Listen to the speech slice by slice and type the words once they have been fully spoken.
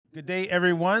Good day,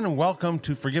 everyone, and welcome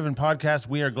to Forgiven Podcast.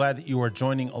 We are glad that you are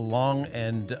joining along,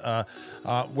 and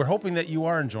we're hoping that you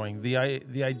are enjoying. The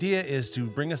idea is to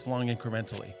bring us along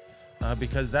incrementally,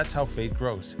 because that's how faith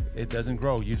grows. It doesn't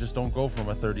grow. You just don't go from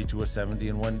a 30 to a 70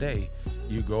 in one day.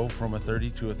 You go from a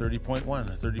 30 to a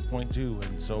 30.1, a 30.2,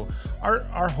 and so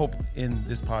our hope in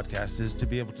this podcast is to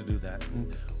be able to do that.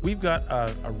 And we've got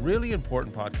a really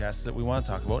important podcast that we want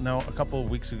to talk about. Now, a couple of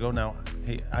weeks ago now,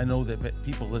 hey, I know that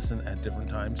people listen at different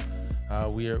times.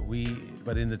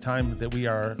 But in the time that we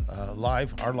are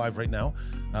live right now,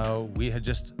 we had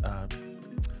just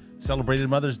celebrated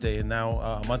Mother's Day, and now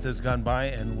a month has gone by,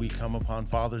 and we come upon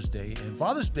Father's Day. And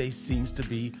Father's Day seems to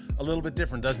be a little bit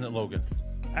different, doesn't it, Logan?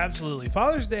 Absolutely.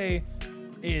 Father's Day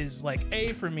is like,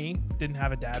 for me, didn't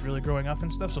have a dad really growing up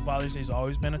and stuff, so Father's Day has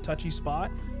always been a touchy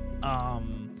spot.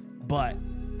 But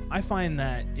I find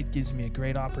that it gives me a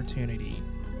great opportunity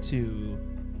to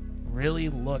really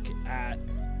look at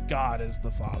God as the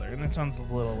Father. And it sounds a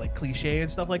little like cliche and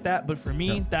stuff like that, but for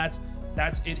me, that's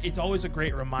it. It's always a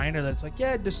great reminder that it's like,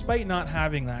 despite not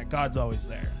having that, God's always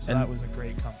there. So that was a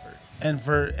great comfort. And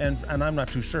I'm not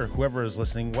too sure, whoever is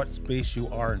listening, what space you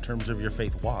are in terms of your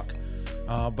faith walk.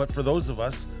 But for those of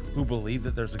us who believe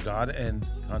that there's a God, and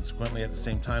consequently at the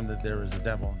same time that there is a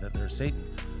devil and that there's Satan,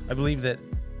 I believe that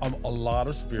a lot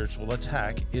of spiritual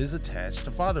attack is attached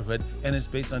to fatherhood, and it's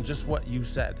based on just what you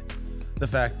said. The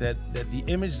fact that the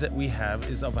image that we have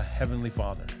is of a heavenly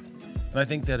Father. And I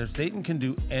think that if Satan can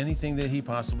do anything that he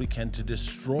possibly can to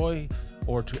destroy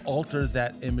or to alter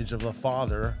that image of the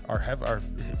Father, our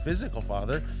physical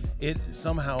Father, it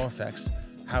somehow affects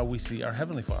how we see our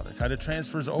Heavenly Father. It kind of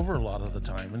transfers over a lot of the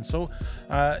time. And so,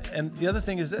 and the other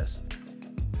thing is this: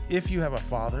 if you have a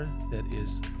father that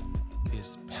is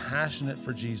passionate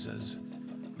for Jesus,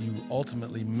 you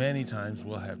ultimately many times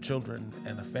will have children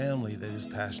and a family that is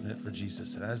passionate for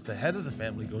Jesus. And as the head of the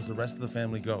family goes, the rest of the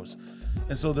family goes.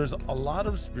 And so there's a lot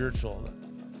of spiritual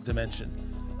dimension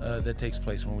that takes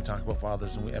place when we talk about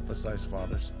fathers and we emphasize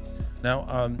fathers.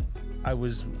 Now,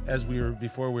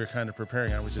 before we were kind of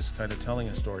preparing, I was just kind of telling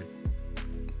a story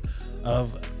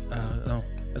of,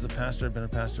 as a pastor, I've been a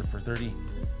pastor for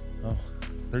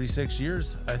 36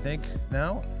 years, I think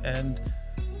now. And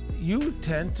you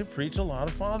tend to preach a lot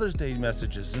of Father's Day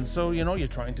messages. And so, you're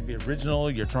trying to be original.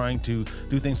 You're trying to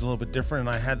do things a little bit different.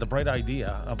 And I had the bright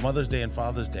idea of Mother's Day and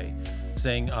Father's Day,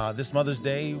 saying this Mother's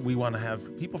Day, we want to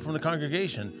have people from the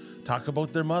congregation talk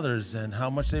about their mothers and how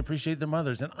much they appreciate their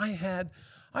mothers. And I had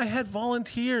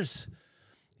volunteers,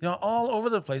 all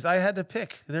over the place. I had to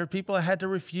pick. There are people I had to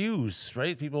refuse,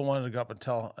 right? People wanted to go up and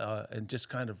tell and just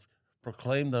kind of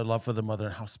proclaim their love for their mother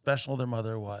and how special their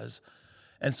mother was.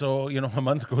 And so, a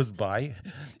month goes by,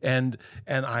 and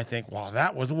I think, wow,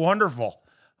 that was wonderful.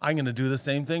 I'm going to do the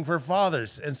same thing for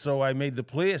fathers. And so I made the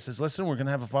plea. I says, listen, we're going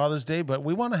to have a Father's Day, but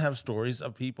we want to have stories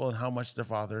of people and how much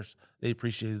they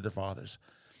appreciated their fathers.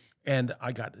 And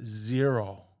I got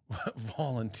 0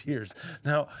 volunteers.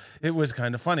 Now, it was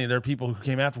kind of funny. There are people who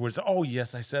came afterwards, oh,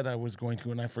 yes, I said I was going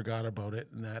to, and I forgot about it.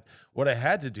 And that what I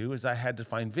had to do is I had to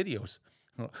find videos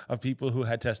of people who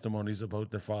had testimonies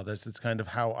about their fathers. It's kind of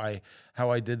how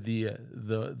I did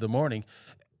the morning.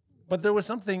 But there was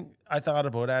something I thought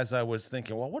about as I was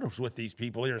thinking, well, what is with these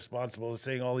people irresponsible,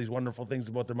 saying all these wonderful things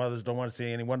about their mothers, don't want to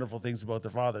say any wonderful things about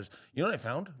their fathers? You know what I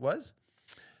found was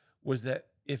that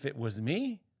if it was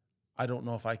me, I don't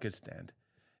know if I could stand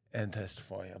and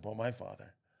testify about my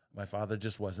father. My father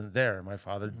just wasn't there. My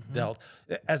father dealt.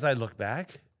 As I look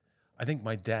back, I think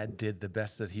my dad did the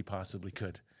best that he possibly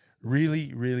could.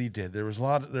 Really, really did. There was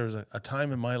a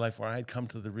time in my life where I had come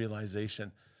to the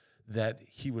realization that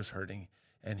he was hurting,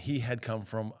 and he had come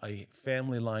from a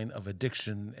family line of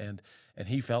addiction, and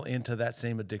he fell into that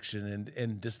same addiction.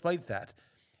 And despite that,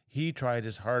 he tried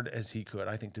as hard as he could,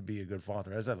 I think, to be a good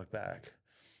father as I look back.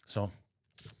 So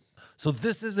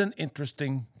this is an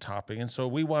interesting topic. And so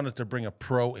we wanted to bring a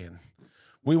pro in.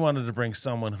 We wanted to bring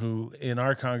someone who, in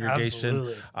our congregation,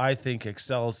 Absolutely. I think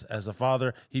excels as a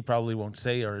father. He probably won't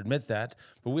say or admit that,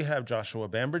 but we have Joshua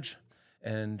Bambridge.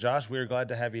 And Josh, we are glad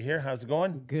to have you here. How's it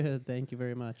going? Good, thank you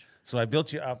very much. So I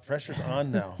built you up. Pressure's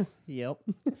on now. Yep.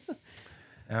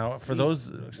 Now, for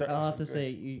those... I'll have to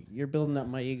say, you're building up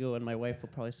my ego, and my wife will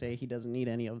probably say he doesn't need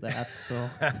any of that,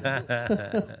 so...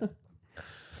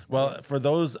 Well, for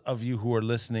those of you who are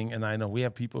listening, and I know we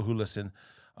have people who listen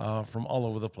from all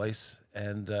over the place,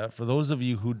 and for those of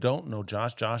you who don't know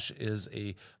Josh is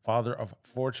a father of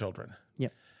 4 children.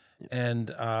 Yep.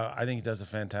 And I think he does a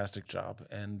fantastic job,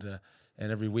 and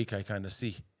every week I kind of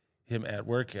see him at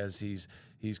work as he's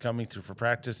coming through for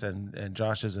practice, and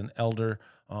Josh is an elder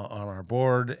on our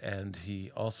board, and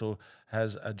he also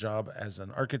has a job as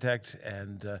an architect,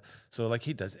 and so like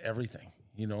he does everything,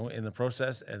 in the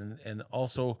process, and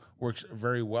also works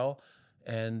very well.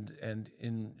 And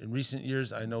in recent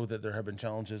years, I know that there have been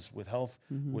challenges with health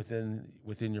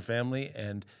within your family,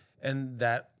 and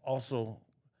that also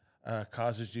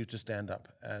causes you to stand up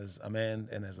as a man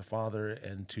and as a father,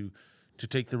 and to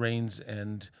take the reins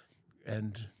and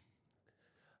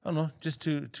I don't know, just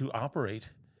to operate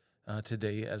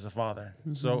today as a father.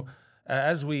 So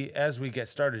as we get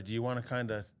started, do you want to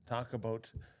kind of talk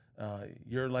about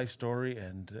your life story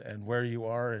and where you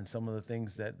are and some of the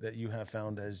things that you have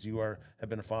found as you have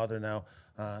been a father now?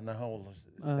 Now how old is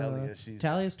Talia?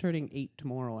 Talia's turning 8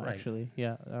 tomorrow, Right. actually.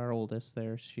 Yeah, our oldest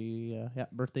there. She,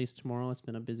 birthday's tomorrow. It's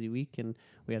been a busy week, and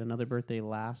we had another birthday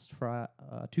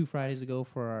 2 Fridays ago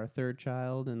for our third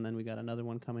child, and then we got another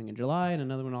one coming in July and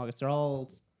another one in August. They're all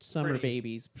summer Pretty.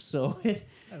 babies, so it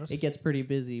gets pretty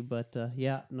busy. But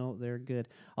no, they're good.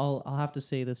 I'll have to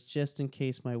say this just in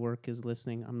case my work is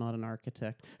listening. I'm not an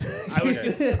architect. I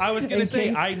was gonna In say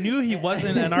case- I knew he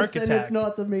wasn't an and architect. it's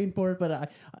not the main part, but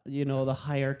the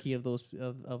hierarchy of those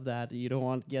of that, you don't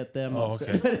want to get them Oh, upset,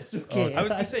 okay. but it's okay. I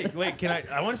was gonna say, wait, can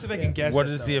I want to see if I can guess. What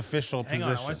it, is though. the official Hang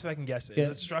position? on, I want to see if I can guess it. Yeah. Is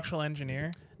it structural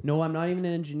engineer? No, I'm not even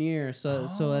an engineer, so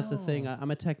that's the thing.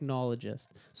 I'm a technologist.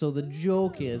 So the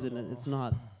joke is, and it's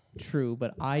not true,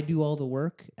 but I do all the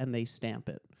work and they stamp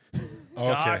it. Okay.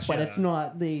 Gotcha. But it's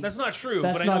not the. That's not true,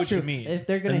 That's but I not know what true. you mean. If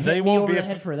they're gonna And hit they me won't over be the aff-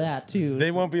 head for that too,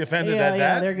 They won't be offended yeah, at yeah,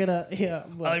 that? they're gonna. Yeah,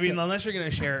 I mean, but, unless you're gonna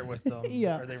share it with them,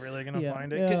 Yeah. are they really gonna yeah,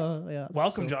 find it? yeah.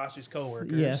 Welcome, so- Josh's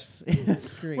coworkers. Yes,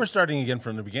 that's great. We're starting again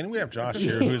from the beginning. We have Josh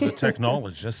here, who's a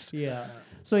technologist. Yeah.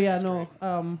 So yeah,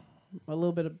 a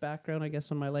little bit of background, I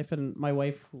guess, on my life, and my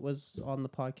wife was on the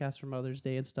podcast for Mother's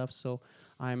Day and stuff. So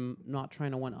I'm not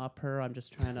trying to one up her. I'm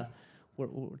just trying to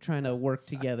we're trying to work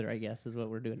together, I guess, is what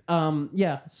we're doing.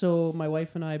 Yeah. So my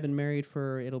wife and I have been married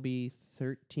it'll be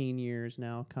 13 years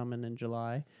now, coming in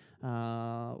July.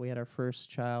 We had our first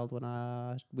child when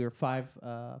we were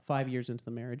 5 years into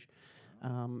the marriage,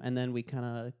 and then we kind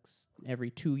of every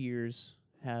 2 years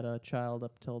had a child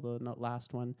up till the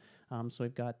last one. So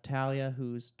we've got Talia,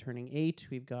 who's turning 8.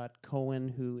 We've got Cohen,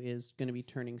 who is going to be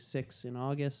turning 6 in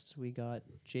August. We got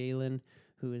Jalen,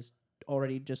 who is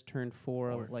already just turned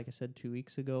 4, like I said, 2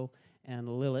 weeks ago. And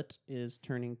Lilith is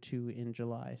turning 2 in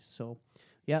July. So,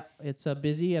 yeah, it's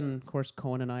busy. And, of course,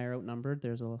 Cohen and I are outnumbered.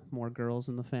 There's more girls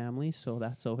in the family, so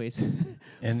that's always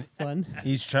And fun.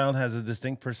 each child has a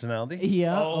distinct personality.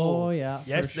 Yeah. Oh, Yeah. for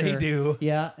Yes, they sure. do.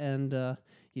 Yeah, and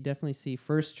you definitely see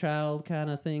first child kind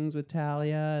of things with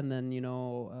Talia, and then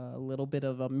a little bit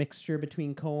of a mixture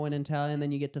between Cohen and Talia, and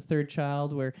then you get to third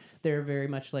child where they're very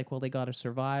much like, well, they got to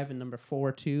survive, and number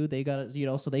 4 too, they got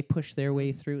to, so they push their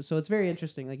way through. So it's very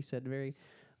interesting, like you said,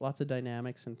 lots of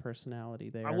dynamics and personality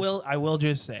there. I will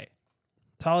just say,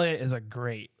 Talia is a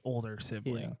great older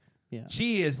sibling. Yeah.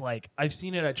 She is like, I've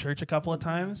seen it at church a couple of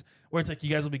times where it's like you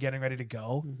guys will be getting ready to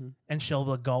go and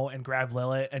she'll go and grab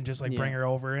Lilith and just like bring Yeah. her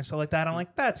over and stuff like that. I'm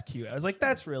like, that's cute. I was like,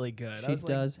 that's really good. I She was like,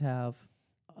 does have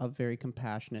a very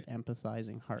compassionate,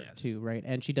 empathizing heart Yes. too, right?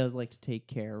 And she does like to take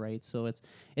care, right? So it's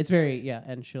very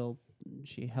and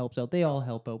she helps out. They all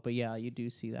help out, but yeah, you do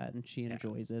see that, and she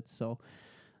enjoys it. So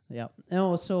yeah.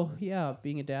 Oh, so yeah,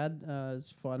 being a dad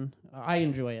is fun. I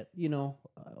enjoy it.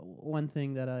 One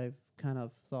thing that I've kind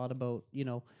of thought about,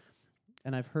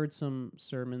 and I've heard some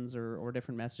sermons or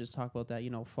different messages talk about that,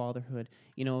 fatherhood.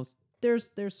 There's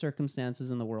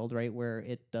circumstances in the world, right, where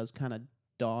it does kind of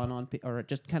dawn on or it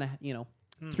just kind of,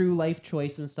 through life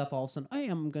choice and stuff, all of a sudden, I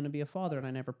am going to be a father, and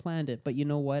I never planned it. But you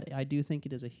know what? I do think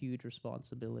it is a huge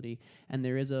responsibility, and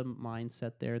there is a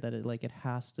mindset there that it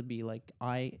has to be like,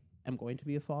 I am going to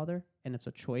be a father, and it's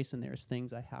a choice, and there's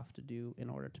things I have to do in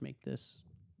order to make this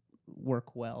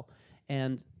work well.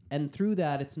 And through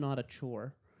that, it's not a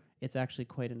chore. It's actually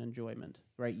quite an enjoyment,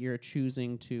 right? You're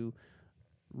choosing to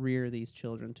rear these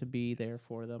children, to be there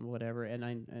for them, whatever. And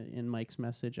I, in Mike's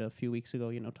message a few weeks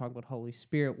ago, talking about Holy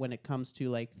Spirit, when it comes to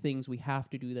like things we have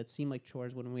to do that seem like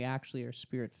chores, when we actually are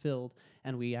Spirit filled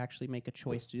and we actually make a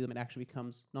choice to do them, it actually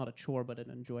becomes not a chore but an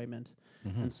enjoyment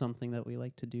and something that we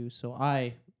like to do. So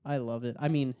I love it. I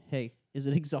mean, hey, is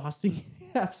it exhausting?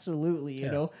 Absolutely.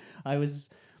 You know,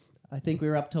 I think we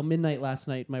were up till midnight last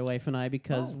night, my wife and I,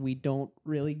 because we don't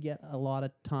really get a lot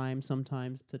of time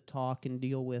sometimes to talk and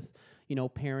deal with,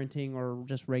 parenting or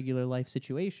just regular life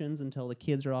situations until the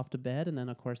kids are off to bed. And then,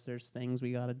 of course, there's things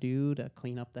we got to do to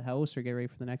clean up the house or get ready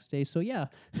for the next day. So, yeah,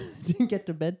 didn't get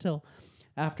to bed till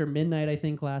after midnight, I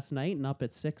think, last night, and up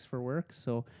at 6 for work.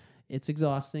 So it's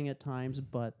exhausting at times,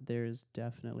 but there's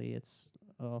definitely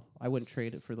I wouldn't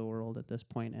trade it for the world at this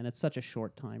point, and it's such a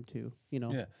short time too.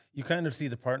 Yeah, you kind of see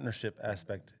the partnership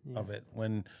aspect of it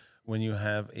when you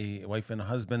have a wife and a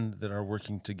husband that are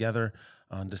working together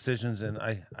on decisions. And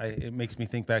it makes me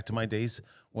think back to my days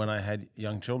when I had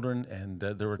young children, and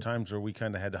there were times where we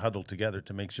kind of had to huddle together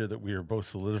to make sure that we were both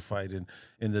solidified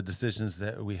in the decisions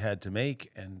that we had to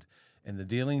make, and the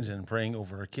dealings, and praying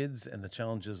over our kids. And the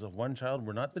challenges of one child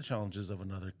were not the challenges of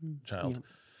another child.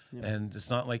 Yeah. And it's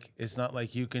not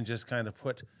like you can just kind of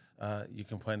put a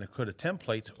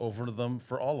template over them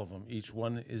for all of them. Each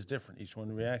one is different. Each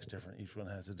one reacts different. Each one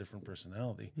has a different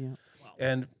personality. Yeah.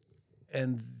 Wow.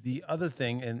 And the other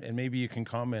thing, and maybe you can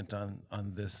comment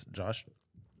on this, Josh,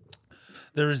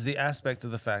 there is the aspect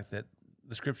of the fact that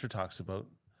the scripture talks about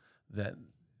that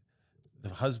the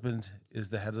husband is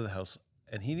the head of the house,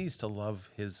 and he needs to love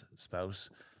his spouse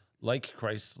like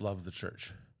Christ loved the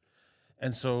church.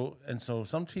 And so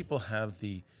some people have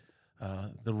the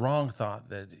wrong thought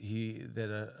that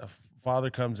a father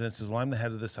comes in and says, well, I'm the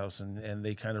head of this house, and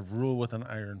they kind of rule with an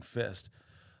iron fist.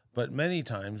 But many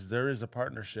times there is a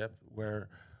partnership where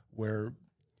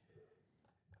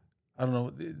I don't know,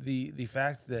 the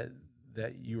fact that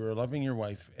you are loving your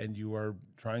wife and you are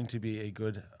trying to be a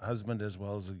good husband as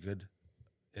well as a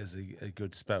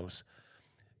good spouse.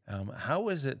 How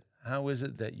is it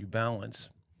that you balance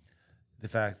the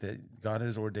fact that God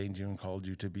has ordained you and called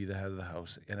you to be the head of the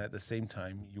house, and at the same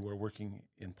time you are working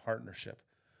in partnership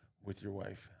with your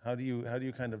wife? How do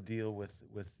you kind of deal with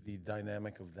the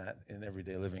dynamic of that in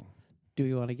everyday living? Do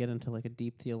we want to get into like a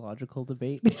deep theological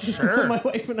debate? Sure. My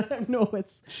wife and I know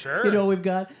it's sure. We've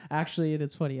got actually, and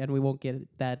it's funny, and we won't get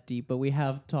that deep, but we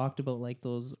have talked about like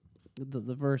those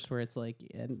the verse where it's like,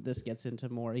 and this gets into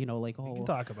more, like We can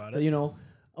talk about it.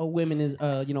 A woman is,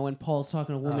 when Paul's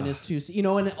talking, a woman is too,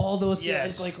 and all those,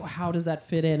 Yes. it's like, how does that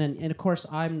fit in? And of course,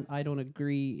 I don't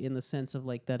agree in the sense of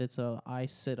like that it's I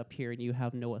sit up here and you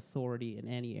have no authority in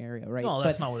any area, right? No,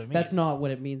 that's not what it means. That's not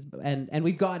what it means. And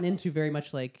we've gotten into very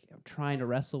much like trying to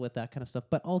wrestle with that kind of stuff.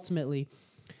 But ultimately,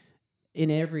 in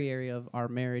every area of our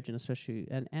marriage, and especially,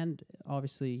 and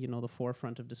obviously, the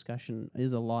forefront of discussion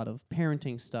is a lot of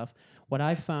parenting stuff. What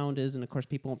I found is, and of course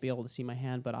people won't be able to see my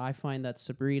hand, but I find that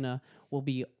Sabrina will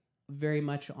be very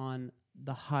much on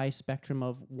the high spectrum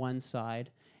of one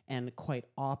side, and quite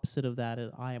opposite of that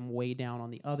is I am way down on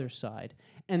the other side.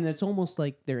 And it's almost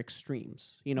like they're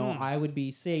extremes. I would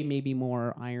be, say, maybe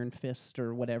more iron fist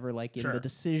or whatever, like in Sure. the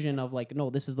decision of like, no,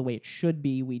 this is the way it should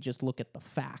be. We just look at the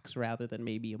facts rather than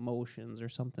maybe emotions or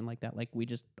something like that. Like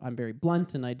I'm very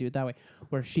blunt and I do it that way.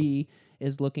 Where she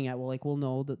is looking at,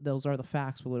 no, those are the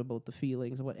facts, but what about the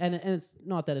feelings? And it's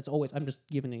not that it's always, I'm just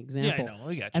giving an example. Yeah, I know.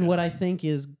 We got you. And what I think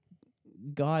is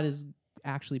God is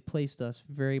actually placed us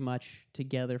very much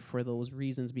together for those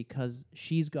reasons, because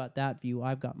she's got that view,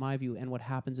 I've got my view, and what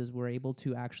happens is we're able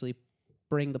to actually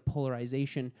bring the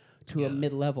polarization to a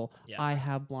mid-level. Yeah. I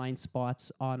have blind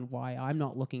spots on why I'm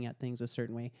not looking at things a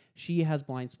certain way. She has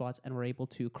blind spots, and we're able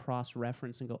to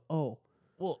cross-reference and go,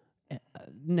 well,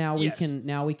 now yes.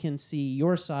 we can see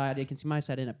your side, you can see my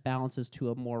side, and it balances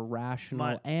to a more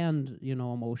rational and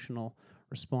emotional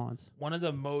response. One of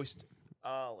the most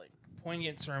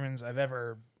poignant sermons I've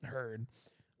ever heard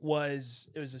was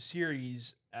a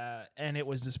series, and it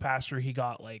was this pastor. He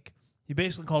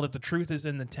basically called it "The Truth Is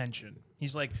in the Tension."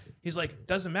 He's like,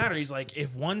 doesn't matter. He's like,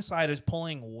 if one side is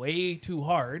pulling way too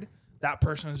hard, that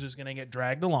person is just gonna get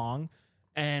dragged along,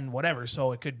 and whatever.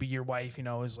 So it could be your wife,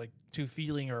 is like too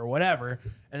feeling or whatever,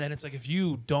 and then it's like if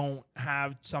you don't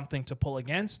have something to pull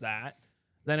against that,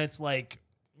 then it's like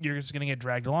you're just gonna get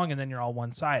dragged along, and then you're all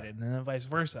one-sided, and then vice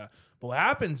versa. But what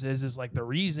happens is like the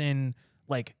reason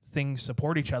like things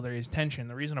support each other is tension.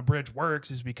 The reason a bridge works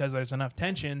is because there's enough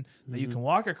tension that you can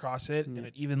walk across it and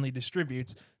it evenly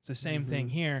distributes. It's the same thing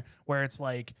here, where it's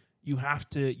like you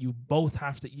both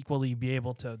have to equally be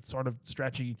able to sort of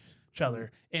stretch each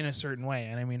other in a certain way.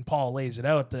 And I mean, Paul lays it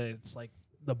out that it's like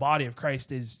the body of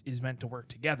Christ is meant to work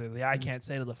together. The eye can't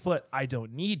say to the foot, I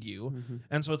don't need you.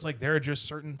 And so it's like there are just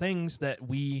certain things that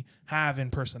we have in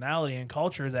personality and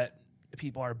culture that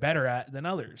people are better at than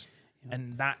others.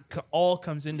 And that all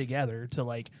comes in together to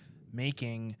like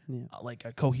making like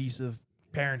a cohesive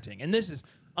parenting. And this is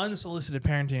unsolicited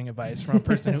parenting advice from a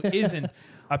person who isn't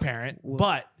a parent,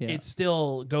 but it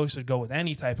still goes to go with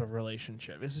any type of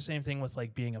relationship. It's the same thing with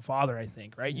like being a father, I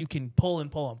think, right? You can pull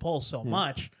and pull and pull so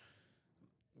much.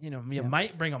 You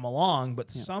might bring them along,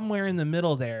 but somewhere in the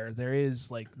middle there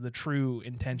is like the true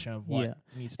intention of what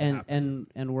needs to happen.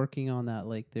 And working on that,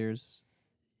 like there's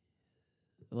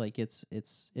like it's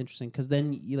interesting because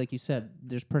then you, like you said,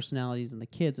 there's personalities in the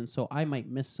kids, and so I might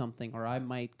miss something, or I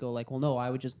might go like, well, no, I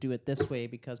would just do it this way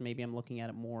because maybe I'm looking at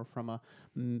it more from a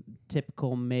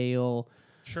typical male,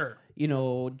 Sure.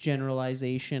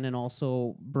 generalization, and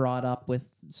also brought up with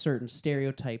certain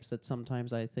stereotypes that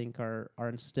sometimes I think are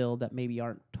instilled that maybe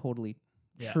aren't totally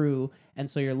Yeah. true. And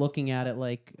so you're looking at it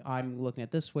like I'm looking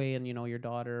at this way, and your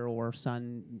daughter or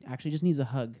son actually just needs a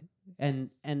hug.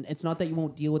 And it's not that you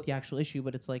won't deal with the actual issue,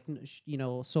 but it's like,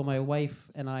 so my wife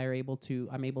and I are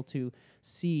I'm able to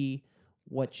see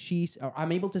what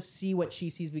I'm able to see what she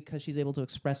sees because she's able to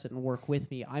express it and work with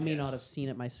me. I may not have seen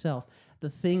it myself. The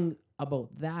thing about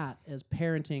that as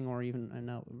parenting, or even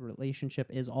a relationship,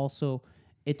 is also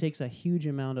it takes a huge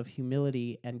amount of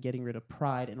humility and getting rid of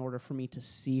pride in order for me to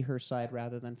see her side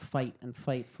rather than fight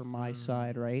for my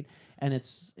side, right? And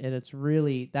it's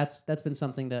really that's been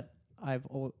something that I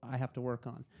have to work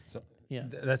on. So Yeah.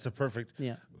 that's a perfect.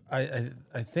 Yeah.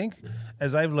 I think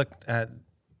as I've looked at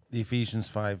the Ephesians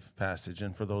 5 passage,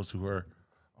 and for those who are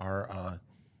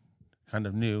kind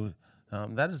of new,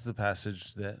 that is the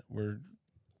passage where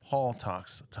Paul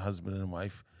talks to husband and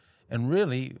wife, and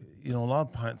really, a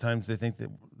lot of times they think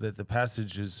that the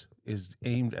passage is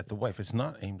aimed at the wife. It's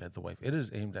not aimed at the wife. It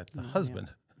is aimed at the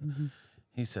husband. Mm-hmm.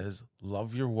 He says,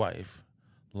 "Love your wife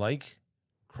like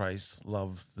Christ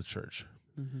loved the church."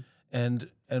 Mm-hmm.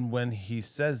 And when he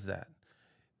says that,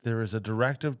 there is a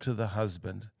directive to the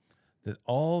husband that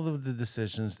all of the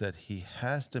decisions that he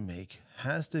has to make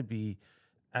has to be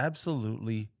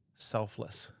absolutely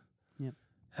selfless. Yep.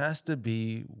 Has to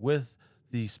be with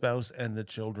the spouse and the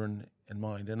children in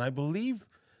mind. And I believe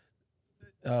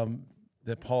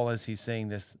that Paul, as he's saying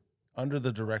this, under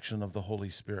the direction of the Holy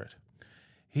Spirit,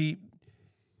 he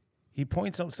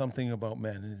points out something about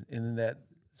men in that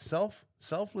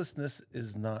selflessness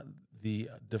is not the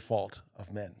default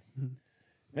of men. Mm-hmm.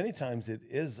 Many times it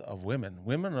is of women.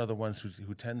 Women are the ones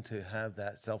who tend to have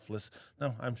that selfless.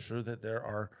 Now, I'm sure that there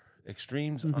are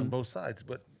extremes on both sides,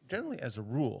 but generally, as a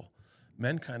rule,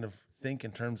 men kind of think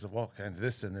in terms of kind of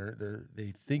this, and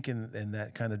they think in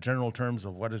that kind of general terms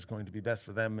of what is going to be best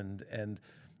for them,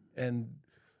 and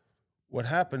what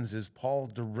happens is Paul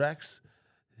directs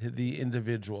the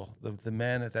individual, the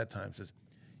man at that time, says,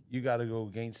 you got to go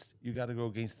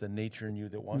against the nature in you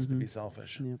that wants to be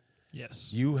selfish. Yep. Yes.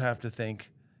 You have to think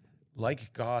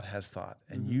like God has thought,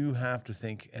 and you have to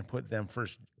think and put them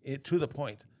first, to the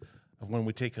point of when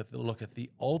we take a look at the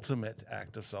ultimate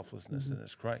act of selflessness, and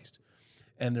it's Christ.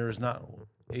 And there is not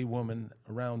a woman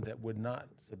around that would not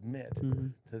submit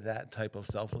to that type of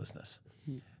selflessness.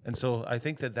 And so I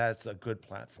think that that's a good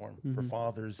platform for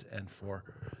fathers and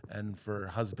for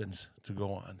husbands to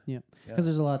go on. Yeah, because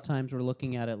there's a lot of times we're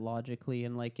looking at it logically,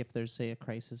 and like if there's, say, a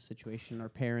crisis situation or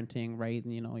parenting, right,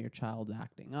 and your child's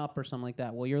acting up or something like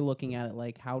that, well, you're looking at it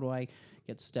like, how do I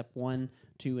get step 1,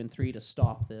 2, and 3 to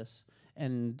stop this?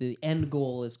 And the end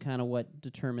goal is kind of what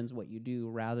determines what you do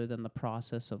rather than the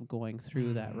process of going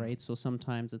through that, right? So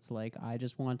sometimes it's like, I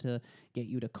just want to get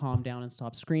you to calm down and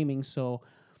stop screaming, so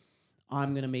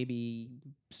I'm going to maybe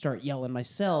start yelling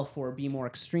myself or be more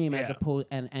extreme as opposed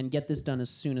and get this done as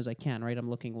soon as I can, right? I'm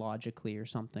looking logically or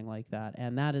something like that.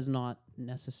 And that is not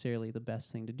necessarily the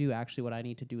best thing to do. Actually, what I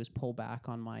need to do is pull back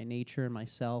on my nature and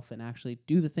myself and actually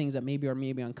do the things that maybe are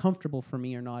uncomfortable for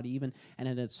me or not even, and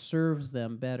then it serves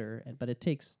them better. But it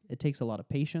takes a lot of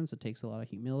patience. It takes a lot of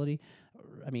humility.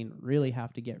 I mean, really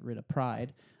have to get rid of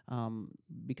pride.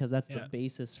 Because that's the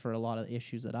basis for a lot of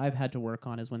issues that I've had to work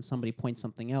on, is when somebody points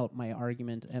something out, my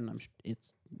argument, and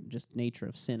it's just nature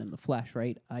of sin in the flesh,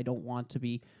 right? I don't want to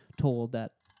be told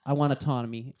that I want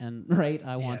autonomy, and right,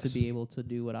 I want to be able to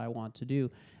do what I want to do.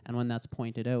 And when that's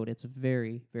pointed out, it's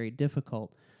very, very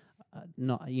difficult.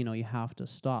 You have to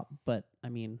stop, but I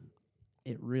mean,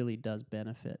 it really does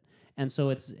benefit. And so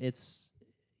it's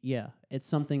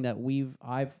something that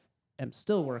I've am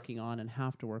still working on and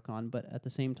have to work on, but at the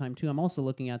same time too, I'm also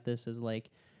looking at this as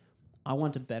like, I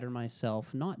want to better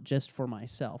myself, not just for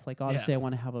myself. Like, obviously I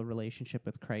want to have a relationship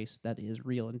with Christ that is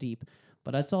real and deep,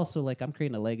 but it's also like I'm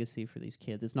creating a legacy for these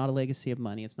kids. It's not a legacy of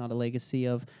money. It's not a legacy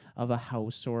of a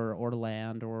house or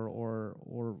land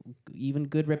or even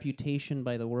good reputation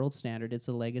by the world standard. It's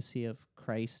a legacy of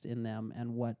Christ in them,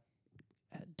 and what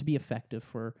to be effective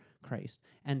for Christ,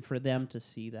 and for them to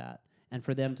see that, and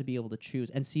for them to be able to choose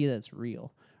and see that it's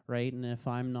real, right? And if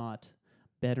I'm not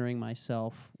bettering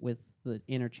myself with the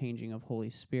interchanging of Holy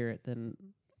Spirit, then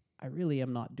I really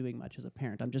am not doing much as a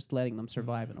parent. I'm just letting them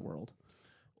survive in a world.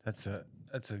 That's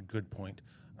a good point.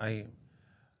 I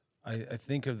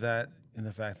think of that in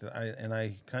the fact that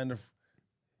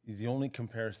the only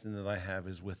comparison that I have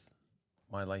is with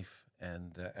my life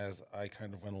and as I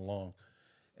kind of went along.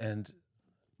 And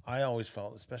I always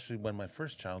felt, especially when my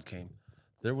first child came,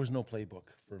 there was no playbook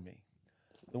for me.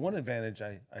 The one advantage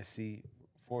I see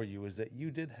for you is that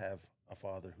you did have a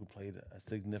father who played a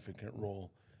significant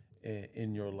role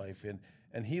in your life,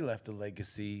 and he left a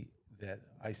legacy that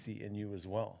I see in you as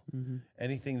well. Mm-hmm.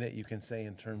 Anything that you can say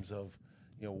in terms of,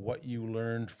 what you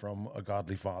learned from a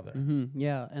godly father? Mm-hmm.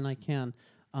 Yeah, and I can.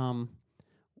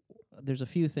 There's a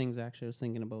few things actually I was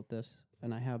thinking about this,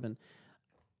 and I have been.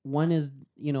 One is,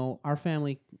 our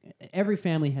family. Every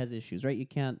family has issues, right? You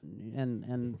can't,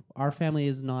 and our family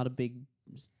is not a big.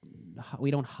 We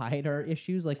don't hide our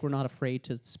issues. Like, we're not afraid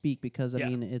to speak because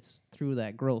it's through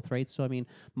that growth, right? So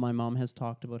my mom has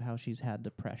talked about how she's had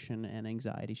depression and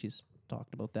anxiety. She's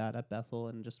talked about that at Bethel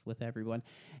and just with everyone,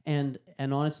 and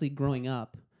honestly, growing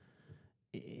up,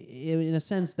 in a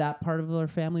sense, that part of our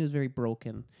family was very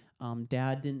broken.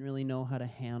 Dad didn't really know how to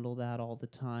handle that all the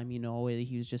time. He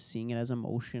was just seeing it as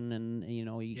emotion, and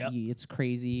it's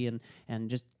crazy, and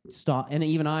just stop. And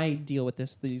even I deal with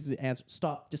these answers.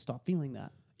 Just stop feeling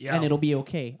that, and it'll be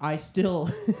okay. I still,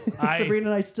 Sabrina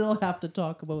and I still have to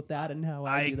talk about that and how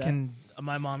I do that.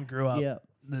 My mom grew up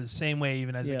the same way,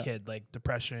 even as a kid, like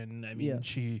depression. I mean,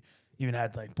 she even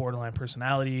had like borderline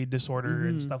personality disorder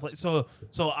and stuff like so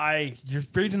you're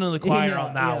preaching to the choir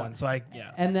on that one. So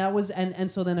and that was and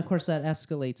so then of course that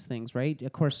escalates things, right?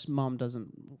 Of course mom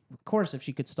doesn't, of course if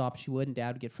she could stop she would, and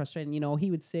dad would get frustrated, and he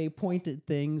would say pointed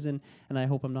things, and I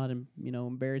hope I'm not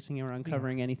embarrassing him or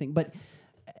uncovering anything, but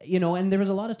and there was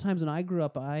a lot of times when I grew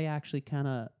up I actually kind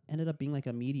of ended up being like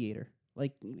a mediator.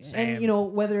 Like, same.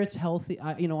 And whether it's healthy,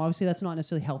 obviously that's not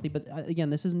necessarily healthy, but again,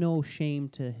 this is no shame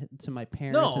to my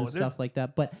parents and stuff like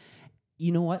that. But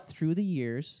you know what? Through the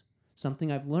years, something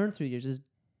I've learned through the years is,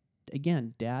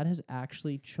 again, Dad has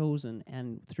actually chosen,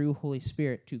 and through Holy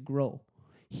Spirit, to grow.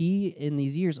 He, in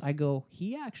these years,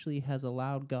 he actually has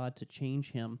allowed God to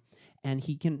change him, and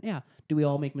he can, do we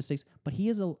all make mistakes? But he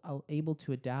is able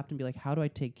to adapt and be like, how do I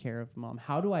take care of mom?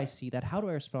 How do I see that? How do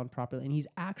I respond properly? And he's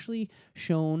actually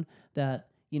shown that,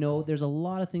 there's a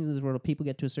lot of things in this world where people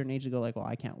get to a certain age and go like, well,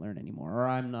 I can't learn anymore, or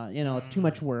I'm not, it's too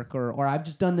much work, or I've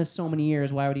just done this so many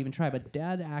years, why would I even try? But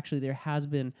Dad, actually, there has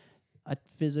been a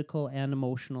physical and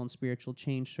emotional and spiritual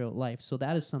change throughout life. So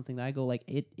that is something that I go like,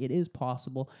 it is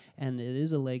possible, and it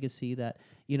is a legacy that,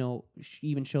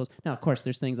 even shows. Now, of course,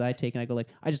 there's things I take and I go like,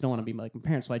 I just don't want to be like my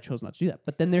parents, so I chose not to do that.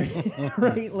 But then there,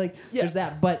 right? Like, there's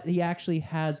that. But he actually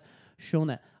has shown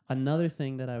that. Another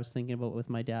thing that I was thinking about with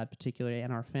my dad, particularly,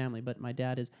 and our family, but my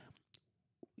dad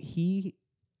he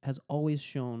has always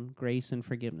shown grace and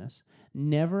forgiveness.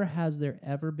 Never has there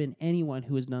ever been anyone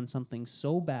who has done something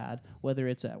so bad, whether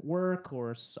it's at work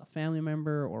or a family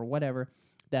member or whatever,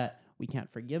 that we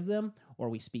can't forgive them or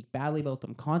we speak badly about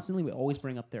them constantly. We always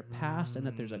bring up their past and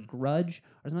that there's a grudge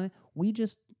or something.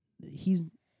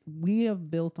 We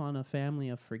have built on a family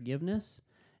of forgiveness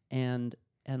and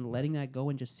letting that go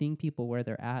and just seeing people where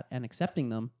they're at and accepting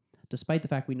them, despite the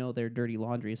fact we know their dirty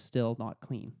laundry is still not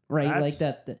clean, right? Like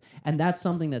that, and that's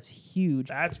something that's huge.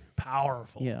 That's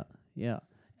powerful. Yeah.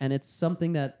 And it's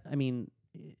something that,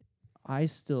 I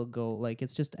still go, like,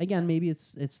 it's just, again, maybe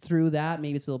it's through that,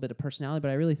 maybe it's a little bit of personality,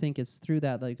 but I really think it's through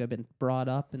that, like, I've been brought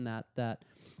up in that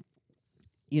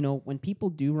when people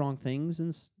do wrong things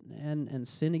and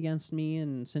sin against me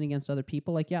and sin against other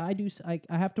people, like, I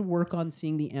have to work on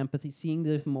seeing the empathy, seeing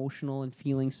the emotional and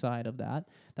feeling side of that.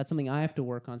 That's something I have to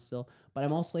work on still. But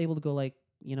I'm also able to go like,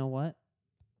 you know what?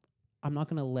 I'm not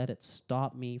going to let it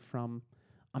stop me from,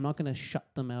 I'm not going to shut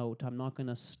them out. I'm not going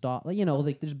to stop, like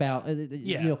there's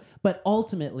but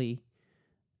ultimately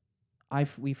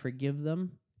we forgive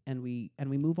them. And we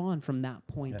move on from that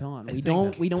point on.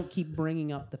 We don't keep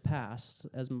bringing up the past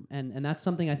and that's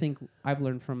something I think I've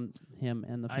learned from him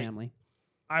and the family.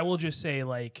 I will just say,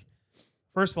 like,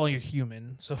 first of all, you're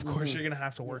human, so of course you're gonna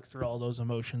have to work through all those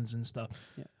emotions and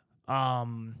stuff. Yeah.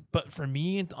 But for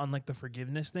me, on like the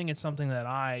forgiveness thing, it's something that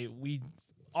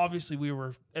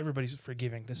everybody's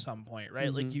forgiving to some point,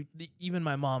 right? Like even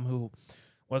my mom, who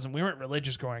we weren't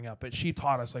religious growing up, but she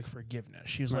taught us like forgiveness.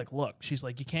 She was like, look, she's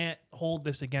like, you can't hold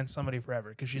this against somebody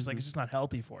forever, because she's like, it's just not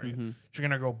healthy for you. You're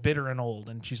gonna grow bitter and old,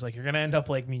 and she's like, you're gonna end up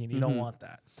like me, and you don't want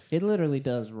that. It literally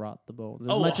does rot the bones.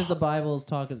 As much as the Bible is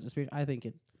talking to the spirit, I think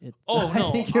it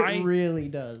really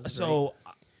does. So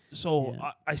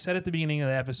I said at the beginning of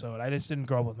the episode, I just didn't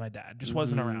grow up with my dad. Just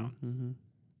wasn't around.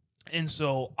 And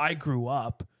so I grew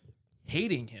up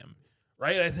hating him,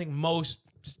 right? I think most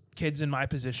kids in my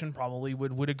position probably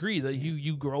would agree that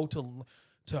you grow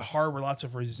to harbor lots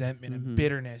of resentment and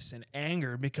bitterness and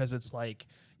anger, because it's like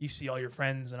you see all your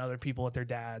friends and other people at their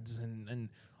dads and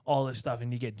all this stuff,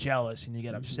 and you get jealous and you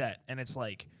get upset, and it's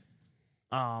like,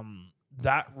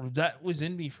 that was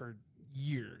in me for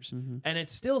years, and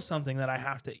it's still something that I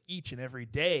have to each and every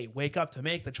day wake up to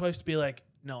make the choice to be like,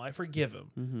 no, I forgive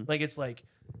him. Like, it's like,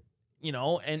 you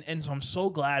know, and so I'm so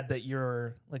glad that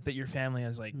your family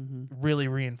has like really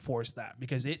reinforced that,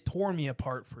 because it tore me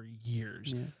apart for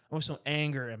years. I was so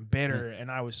angry and bitter,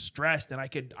 and I was stressed, and I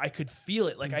could feel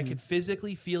it. Like I could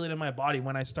physically feel it in my body.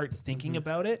 When I start thinking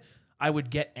about it, I would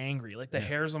get angry. Like the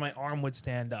hairs on my arm would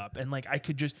stand up, and like I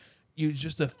could just use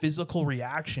just a physical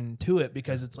reaction to it,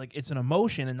 because it's like, it's an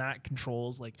emotion, and that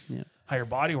controls like how your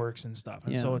body works and stuff.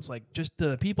 And so it's like, just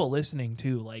the people listening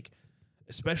too, like,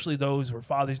 especially those where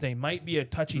Father's Day might be a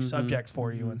touchy subject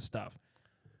for you and stuff,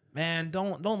 man,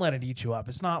 don't let it eat you up.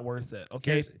 It's not worth it.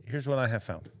 Okay. Here's what I have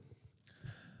found.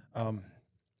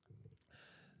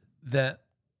 That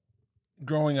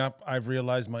growing up, I've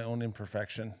realized my own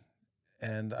imperfection,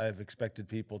 and I've expected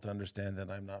people to understand that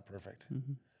I'm not perfect.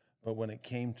 But when it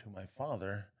came to my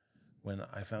father, when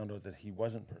I found out that he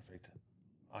wasn't perfect,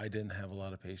 I didn't have a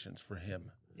lot of patience for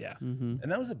him. Yeah.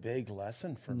 And that was a big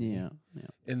lesson for me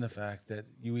in the fact that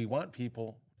we want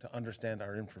people to understand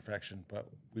our imperfection, but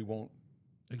we won't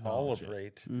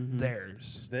tolerate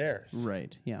theirs.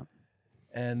 Right. Yeah.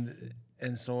 And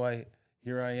so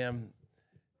here I am.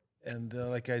 And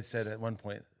like I said at one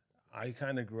point, I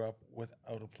kind of grew up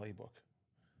without a playbook.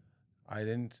 I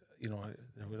didn't, you know,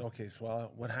 there was, okay,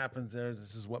 so what happens there?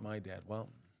 This is what my dad, well,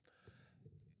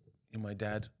 you know, my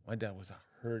dad was a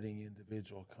hurting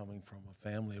individual coming from a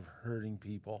family of hurting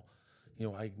people. You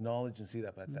know, I acknowledge and see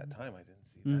that, but at that time I didn't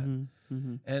see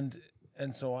that.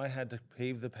 And so I had to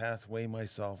pave the pathway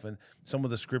myself. And some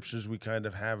of the scriptures we kind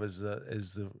of have is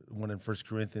the one in 1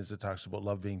 Corinthians that talks about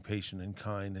love being patient and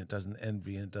kind. It doesn't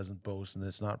envy, and it doesn't boast, and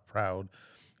it's not proud,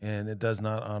 and it does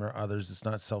not honor others. It's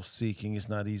not self-seeking. It's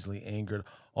not easily angered.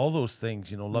 All those things,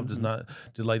 you know, love does not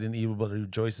delight in evil, but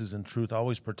rejoices in truth,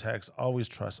 always protects, always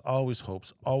trusts, always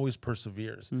hopes, always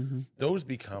perseveres. Those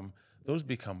become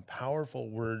powerful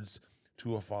words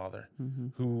to a father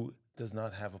who does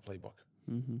not have a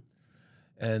playbook.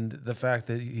 And the fact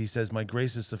that he says, my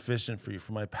grace is sufficient for you,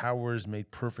 for my power is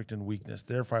made perfect in weakness.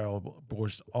 Therefore, I will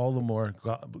boast all the more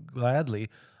gladly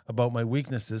about my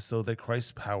weaknesses, so that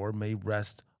Christ's power may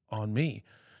rest on me.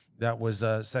 That was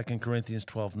 2 Corinthians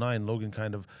 12:9. Logan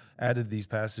kind of added these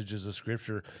passages of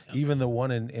scripture, even the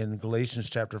one in Galatians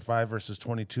chapter 5, verses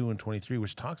 22 and 23,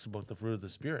 which talks about the fruit of the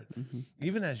Spirit.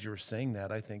 Even as you're saying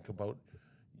that, I think about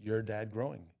your dad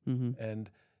growing and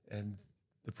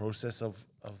the process of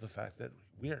the fact that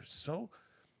we are so,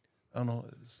 I don't know,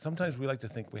 sometimes we like to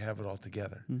think we have it all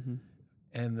together.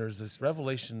 And there's this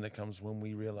revelation that comes when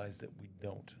we realize that we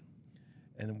don't.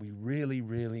 And we really,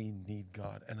 really need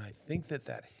God. And I think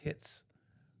that hits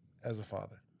as a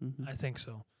father. I think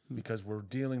so. Because we're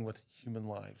dealing with human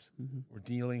lives. We're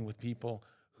dealing with people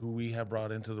who we have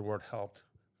brought into the world, helped.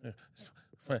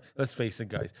 Let's face it,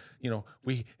 guys. You know,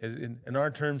 we in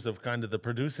our terms of kind of the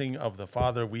producing of the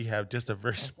father, we have just a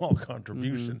very small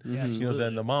contribution. You know,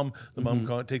 then the mom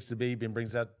takes the baby and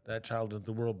brings that child into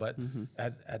the world. But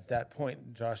at that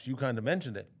point, Josh, you kind of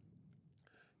mentioned it.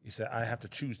 You said, I have to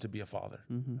choose to be a father.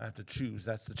 I have to choose.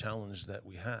 That's the challenge that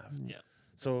we have. Yeah.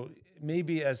 So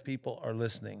maybe as people are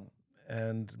listening,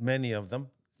 and many of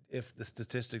them, if the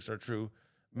statistics are true,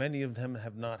 many of them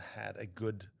have not had a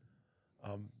good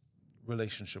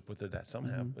relationship with their dad. Some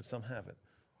have, but some haven't.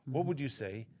 What would you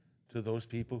say to those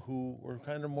people who were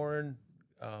kind of more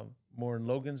in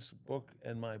Logan's book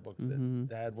and my book, that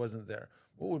dad wasn't there?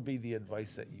 What would be the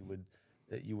advice that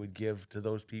you would give to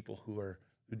those people who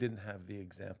didn't have the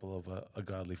example of a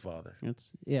godly father?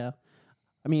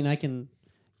 I mean, I can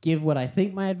give what I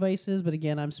think my advice is, but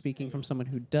again, I'm speaking from someone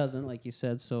who doesn't, like you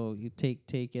said, so you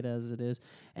take it as it is.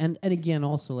 And again,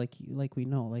 also like we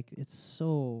know, like it's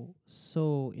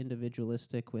so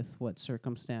individualistic with what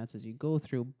circumstances you go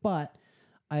through, but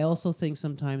I also think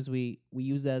sometimes we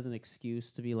use that as an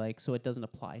excuse to be like, so it doesn't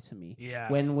apply to me.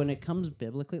 Yeah. When it comes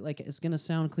biblically, like it's gonna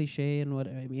sound cliche and what,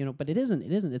 you know, but it isn't.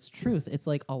 It's truth. It's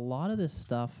like a lot of this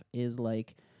stuff is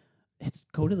like, it's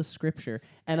go to the scripture.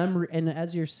 And and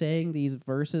as you're saying these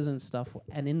verses and stuff,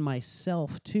 and in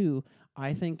myself too,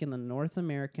 I think in the North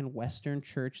American Western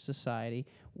church society,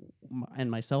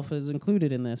 and myself is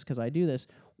included in this because I do this,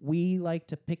 we like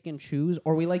to pick and choose,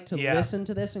 or we like to listen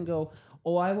to this and go,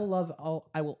 oh, I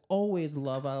will always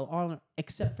love, I'll honor,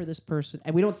 except for this person.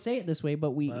 And we don't say it this way,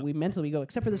 but we mentally go,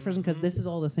 except for this person, because this is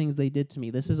all the things they did to me.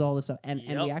 This is all this stuff. And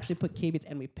we actually put caveats,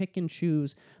 and we pick and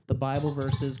choose the Bible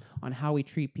verses on how we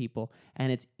treat people.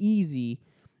 And it's easy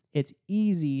it's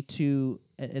easy to,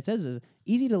 it says it's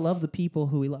easy to love the people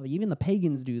who we love. Even the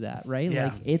pagans do that, right? Yeah.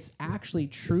 Like it's actually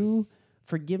true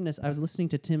forgiveness. I was listening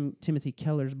to Timothy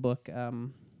Keller's book,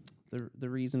 the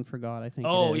Reason for God, I think.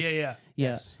 Oh, it is. yeah.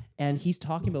 Yes. And he's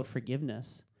talking about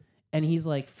forgiveness. And he's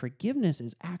like, forgiveness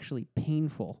is actually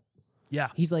painful. Yeah.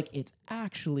 He's like, it's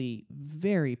actually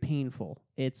very painful.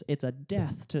 It's a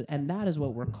death to, and that is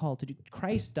what we're called to do.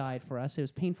 Christ died for us. It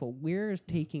was painful. We're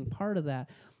taking part of that,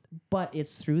 but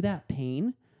it's through that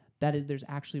pain that there's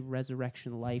actually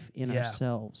resurrection life in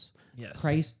ourselves. Yes.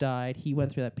 Christ died. He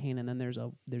went through that pain, and then there's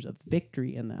a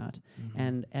victory in that,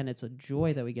 and it's a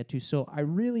joy that we get to. So I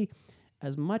really,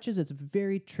 as much as it's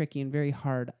very tricky and very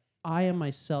hard, I am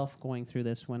myself going through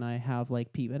this when I have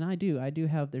like people, and I do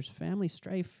have, there's family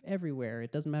strife everywhere.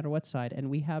 It doesn't matter what side,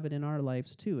 and we have it in our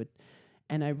lives too.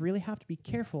 And I really have to be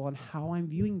careful on how I'm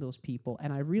viewing those people,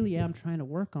 and I really am trying to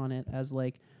work on it as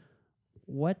like,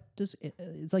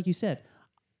 it's like you said,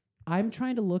 I'm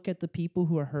trying to look at the people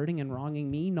who are hurting and wronging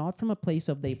me, not from a place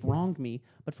of they've wronged me,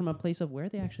 but from a place of where are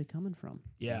they actually coming from?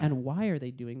 Yeah. And why are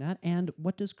they doing that? And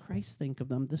what does Christ think of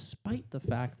them despite the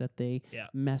fact that they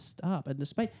messed up? And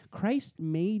despite Christ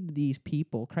made these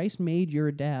people, Christ made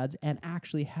your dads and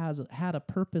actually had a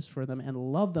purpose for them and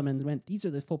loved them and went, these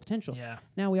are the full potential. Yeah.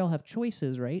 Now we all have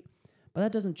choices, right? But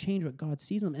that doesn't change what God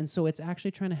sees them. And so it's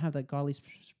actually trying to have that godly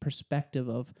perspective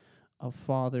of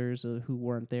fathers who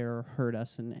weren't there or hurt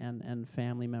us and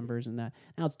family members and that.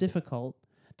 Now, it's difficult.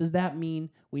 Does that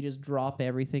mean we just drop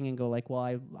everything and go like,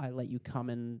 well, I let you come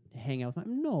and hang out with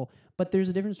my... No, but there's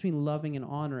a difference between loving and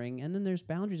honoring, and then there's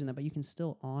boundaries in that, but you can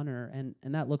still honor, and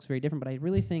that looks very different. But I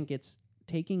really think it's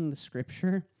taking the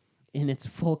scripture in its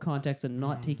full context and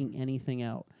not taking anything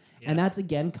out. And that's,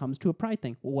 again, comes to a pride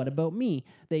thing. Well, what about me?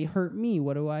 They hurt me.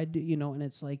 What do I do? You know, and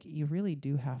it's like, you really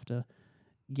do have to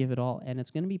give it all, and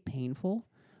it's going to be painful,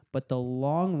 but the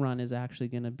long run is actually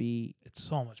going to be It's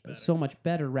so much better. so much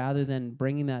better, rather than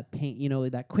bringing that pain, you know,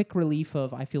 that quick relief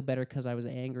of I feel better because I was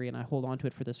angry and I hold on to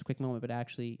it for this quick moment, but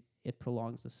actually it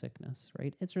prolongs the sickness,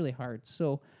 right? It's really hard.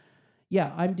 So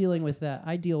yeah, I'm dealing with that.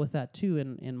 I deal with that too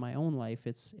in my own life.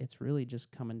 It's really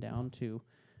just coming down to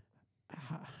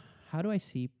how do I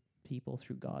see people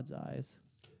through God's eyes?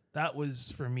 That was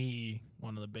for me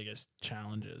one of the biggest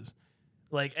challenges.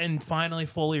 Like, and finally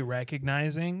fully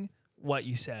recognizing what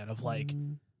you said of like,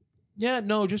 yeah,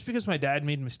 no, just because my dad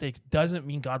made mistakes doesn't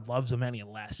mean God loves him any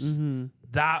less.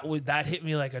 That hit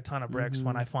me like a ton of bricks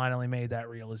when I finally made that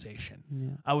realization. Yeah.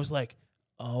 I was like,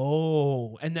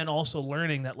 oh, and then also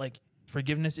learning that like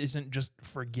forgiveness isn't just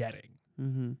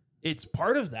forgetting. It's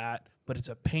part of that, but it's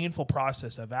a painful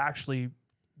process of actually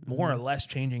more or less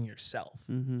changing yourself,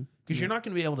 because you're not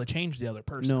going to be able to change the other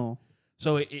person. No.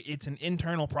 So it's an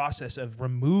internal process of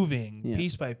removing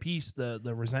piece by piece the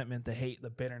resentment, the hate,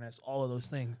 the bitterness, all of those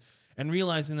things, and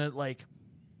realizing that, like,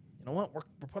 you know what, we're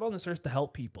put on this earth to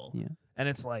help people, and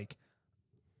it's like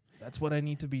that's what I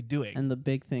need to be doing. And the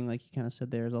big thing, like you kind of said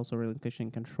there, is also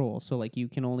relinquishing control. So like you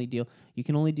can only deal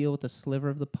with a sliver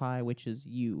of the pie, which is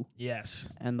you.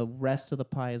 Yes. And the rest of the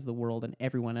pie is the world and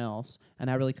everyone else. And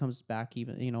that really comes back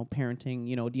even, you know, parenting,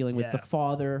 you know, dealing with the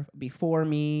father before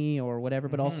me or whatever,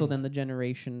 but also then the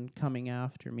generation coming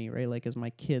after me, right? Like as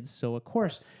my kids. So of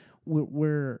course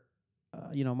we're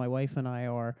you know, my wife and I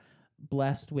are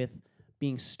blessed with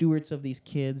being stewards of these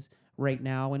kids right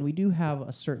now, and we do have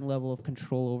a certain level of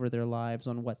control over their lives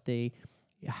on what they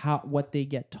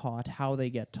get taught, how they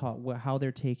get taught, how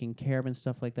they're taken care of and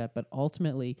stuff like that. But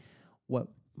ultimately, what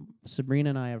Sabrina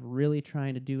and I are really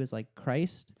trying to do is like,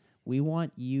 Christ, we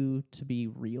want you to be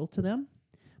real to them,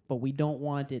 but we don't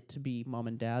want it to be mom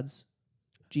and dad's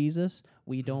Jesus.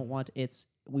 We don't want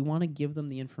we want to give them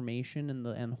the information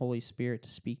and Holy Spirit to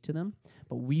speak to them,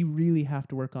 but we really have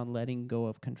to work on letting go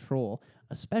of control,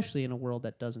 especially in a world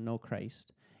that doesn't know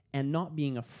Christ, and not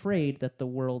being afraid that the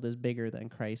world is bigger than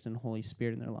Christ and Holy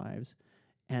Spirit in their lives,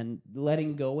 and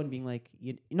letting go and being like,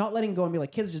 not letting go and be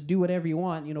like, kids, just do whatever you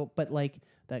want, you know, but like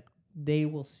that they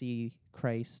will see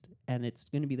Christ and it's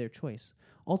going to be their choice.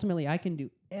 Ultimately, I can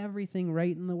do everything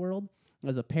right in the world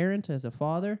as a parent, as a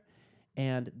father,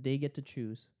 and they get to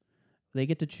choose. They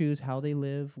get to choose how they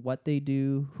live, what they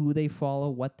do, who they follow,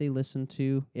 what they listen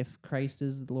to, if Christ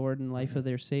is the Lord and life of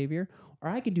their Savior. Or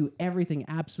I could do everything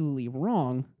absolutely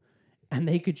wrong, and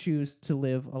they could choose to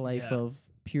live a life of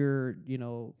pure, you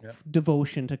know,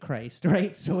 devotion to Christ,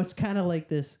 right? So it's kind of like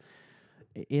this,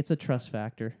 it's a trust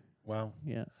factor. Wow.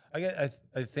 Yeah.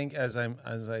 I think as I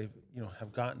you know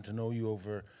have gotten to know you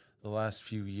over the last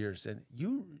few years, and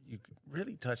you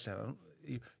really touched on,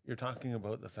 you're talking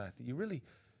about the fact that you really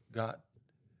got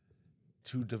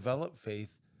to develop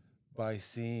faith by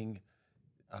seeing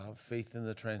faith in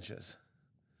the trenches.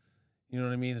 You know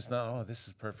what I mean? It's not, oh, this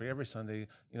is perfect. Every Sunday,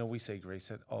 we say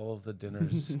grace at all of the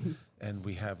dinners, and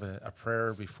we have a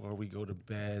prayer before we go to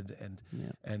bed,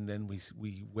 and then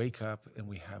we wake up and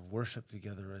we have worship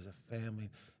together as a family.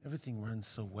 Everything runs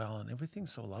so well, and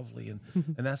everything's so lovely, and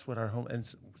that's what our home. And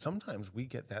sometimes we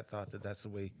get that thought that that's the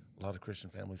way a lot of Christian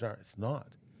families are. It's not.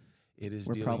 It is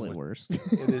We're probably worse.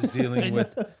 It is dealing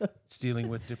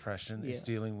with depression. Yeah. It's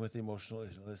dealing with emotional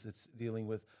issues. It's dealing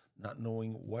with not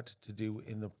knowing what to do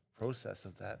in the process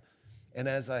of that. And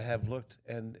as I have looked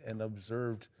and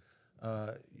observed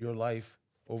your life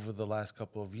over the last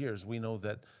couple of years, we know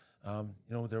that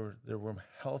there were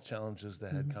health challenges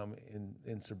that had come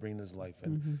in Sabrina's life,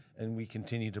 and we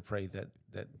continue to pray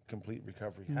that complete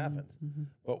recovery happens.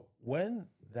 But when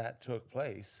that took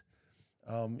place,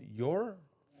 your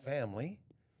family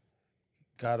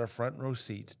got a front row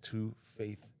seat to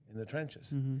faith in the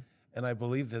trenches. And I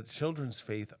believe that children's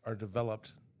faith are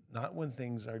developed not when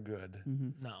things are good,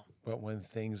 No. but when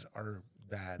things are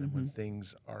bad and when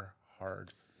things are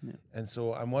hard. Yeah. And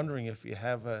so I'm wondering if you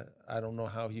have I don't know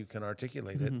how you can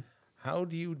articulate it. How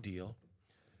do you deal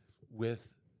with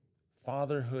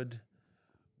fatherhood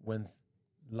when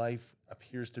life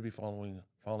appears to be falling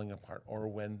apart, or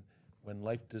when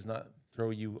life does not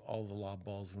throw you all the lob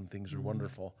balls and things are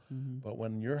wonderful, but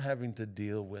when you're having to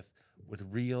deal with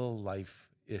real life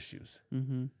issues?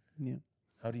 Yeah.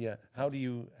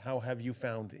 How have you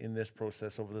found in this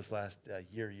process over this last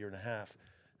year and a half,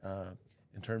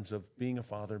 in terms of being a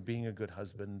father, being a good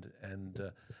husband,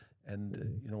 and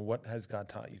what has God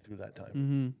taught you through that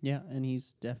time? Yeah, and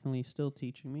he's definitely still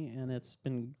teaching me, and it's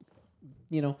been,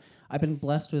 I've been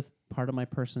blessed with part of my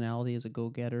personality as a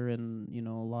go-getter, and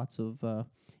lots of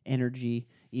energy,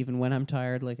 even when I'm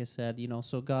tired. Like I said,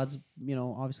 so God's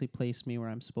obviously placed me where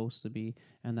I'm supposed to be,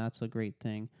 and that's a great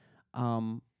thing.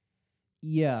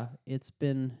 Yeah, it's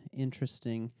been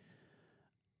interesting.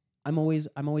 I'm always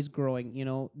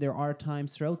growing. There are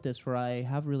times throughout this where I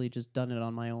have really just done it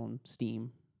on my own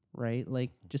steam, right? Like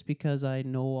just because I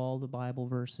know all the Bible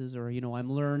verses, or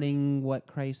I'm learning what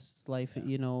Christ's life,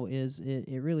 is.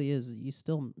 It really is. You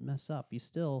still mess up. You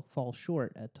still fall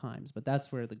short at times, but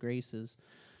that's where the grace is.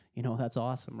 That's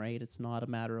awesome, right? It's not a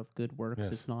matter of good works.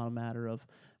 Yes. It's not a matter of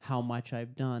how much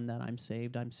I've done that I'm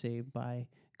saved. I'm saved by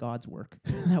God's work.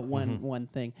 That one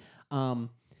thing.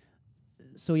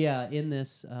 So yeah, in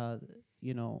this,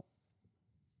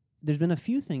 there's been a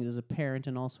few things as a parent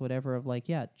and also whatever of like,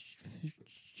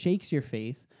 shakes your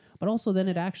faith, but also then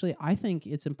it actually, I think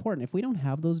it's important. If we don't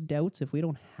have those doubts, if we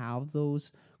don't have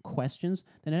those questions,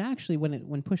 then it actually,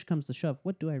 when push comes to shove,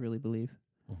 what do I really believe?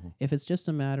 If it's just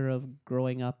a matter of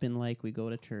growing up in, like, we go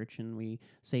to church and we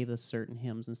say the certain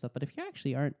hymns and stuff, but if you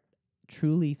actually aren't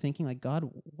truly thinking like, God,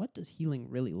 what does healing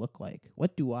really look like?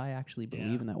 What do I actually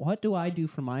believe in that? What do I do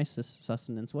for my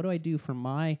sustenance? What do I do for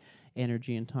my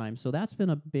energy and time? So that's been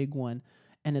a big one,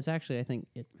 and it's actually, I think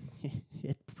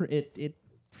it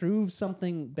proves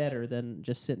something better than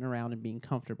just sitting around and being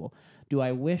comfortable. Do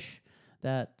I wish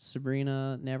that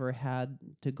Sabrina never had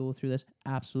to go through this?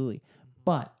 Absolutely.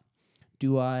 But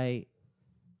do I,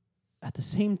 at the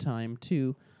same time,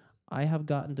 too, I have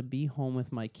gotten to be home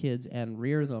with my kids and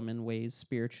rear them in ways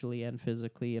spiritually and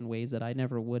physically, in ways that I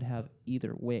never would have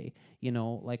either way.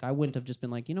 Like I wouldn't have just been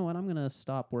like, you know what, I'm going to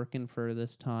stop working for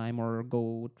this time, or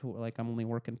go to, like, I'm only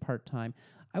working part-time.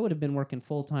 I would have been working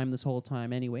full-time this whole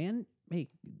time anyway. And hey,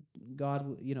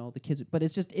 God, the kids, but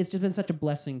it's just been such a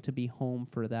blessing to be home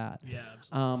for that. Yeah,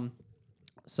 absolutely.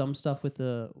 Some stuff with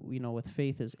with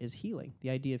faith is healing, the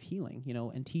idea of healing,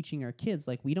 and teaching our kids.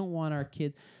 Like, we don't want our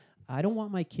kids, I don't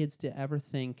want my kids to ever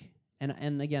think,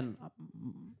 and again,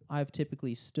 I've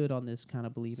typically stood on this kind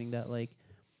of believing that, like,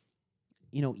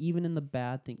 even in the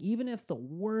bad thing, even if the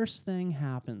worst thing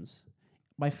happens,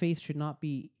 my faith should not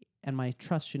be, and my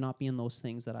trust should not be in those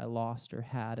things that I lost or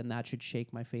had, and that should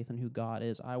shake my faith in who God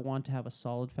is. I want to have a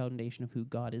solid foundation of who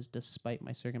God is despite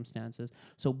my circumstances.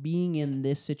 So being in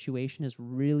this situation has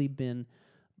really been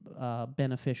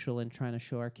beneficial in trying to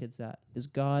show our kids that. Is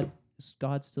God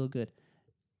still good?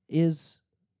 Is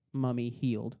Mummy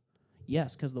healed?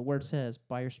 Yes, because the word says,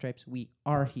 by your stripes we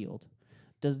are healed.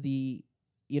 Does the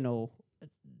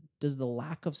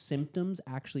lack of symptoms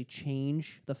actually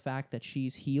change the fact that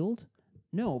she's healed?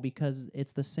 No, because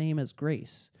it's the same as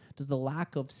grace. Does the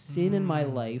lack of sin in my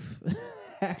life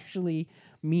actually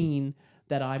mean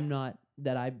that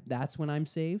that's when I'm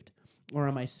saved? Or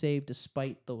am I saved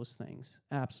despite those things?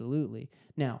 Absolutely.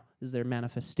 Now, is there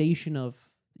manifestation of,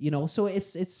 so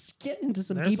it's getting into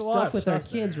some deep stuff with our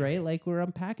kids, right? Like, we're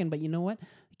unpacking, but you know what?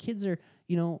 The kids are,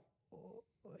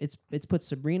 it's put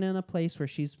Sabrina in a place where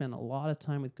she's spent a lot of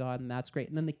time with God, and that's great.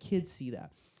 And then the kids see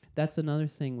that. That's another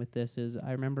thing with this is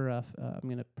I remember I'm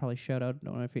gonna probably shout out, I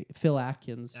don't know if Phil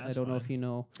Atkins. I don't know if you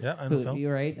know. Yeah, I know Phil.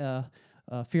 You're right.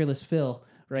 Fearless Phil,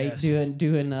 right? Yes.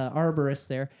 Doing arborist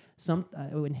there.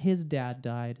 When his dad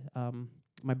died,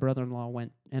 my brother-in-law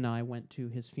went to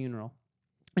his funeral,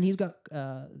 and he's got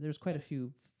there's quite a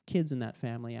few kids in that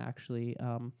family actually,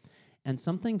 and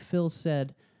something Phil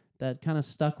said that kind of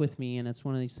stuck with me, and it's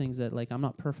one of these things that like I'm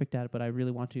not perfect at it, but I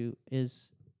really want to,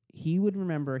 is he would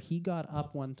remember he got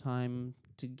up one time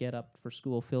to get up for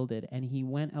school, Phil did, and he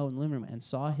went out in the living room and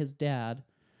saw his dad,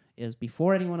 is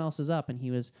before anyone else is up, and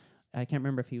he was, I can't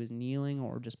remember if he was kneeling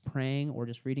or just praying or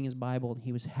just reading his Bible, and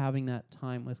he was having that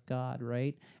time with God,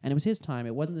 right? And it was his time.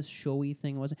 It wasn't this showy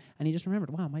thing, and he just remembered,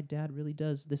 wow, my dad really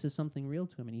does, this is something real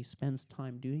to him, and he spends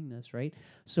time doing this, right?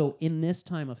 So in this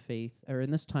time of faith, or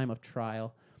in this time of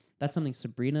trial, that's something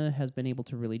Sabrina has been able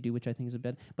to really do, which I think is a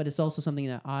bit, but it's also something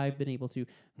that I've been able to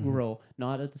grow,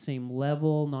 not at the same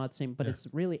level, not same, but it's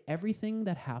really everything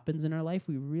that happens in our life,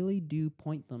 we really do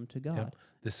point them to God. Yep.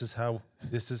 This is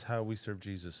how we serve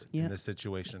Jesus in this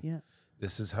situation. Yeah.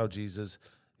 This is how Jesus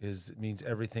means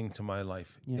everything to my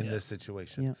life in this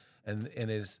situation. Yeah. And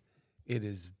it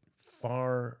is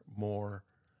far more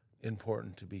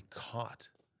important to be caught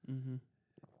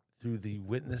through the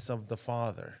witness of the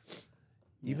Father,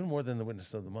 even more than the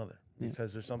witness of the mother,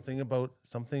 because there's something about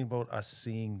us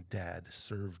seeing Dad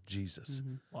serve Jesus,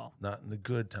 Wow. not in the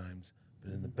good times,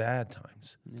 but in the bad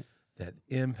times, that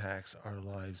impacts our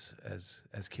lives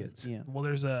as kids. Yeah. Well,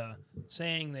 there's a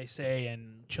saying they say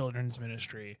in children's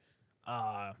ministry,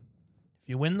 if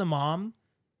you win the mom,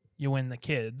 you win the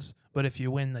kids, but if you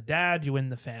win the dad, you win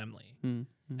the family.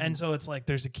 And so it's like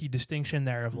there's a key distinction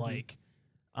there of like,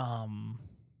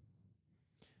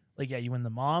 yeah, you win the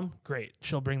mom, great,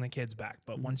 she'll bring the kids back.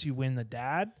 But once you win the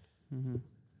dad, and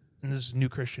this is a new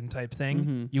Christian type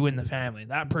thing, you win the family.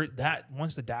 That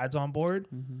once the dad's on board,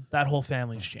 that whole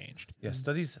family's changed. Yeah,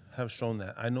 studies have shown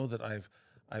that. I know that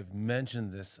I've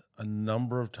mentioned this a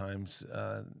number of times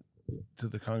to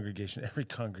the congregation. Every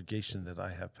congregation that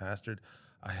I have pastored,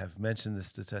 I have mentioned this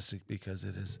statistic because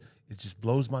it just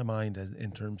blows my mind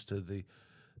in terms to the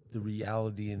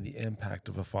reality and the impact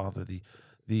of a father.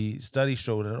 The study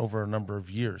showed that over a number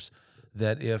of years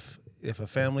that if a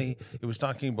family, it was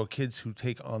talking about kids who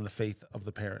take on the faith of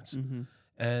the parents.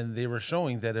 And they were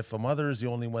showing that if a mother is the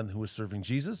only one who is serving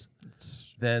Jesus,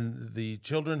 then the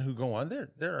children who go on,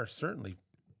 there are certainly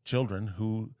children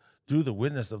who, through the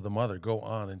witness of the mother, go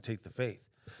on and take the faith.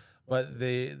 But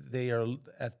they are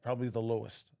at probably the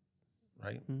lowest,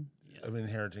 right, of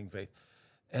inheriting faith.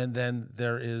 And then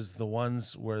there is the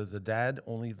ones where the dad,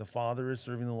 only the father is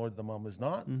serving the Lord, the mom is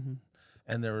not.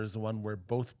 And there is the one where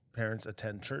both parents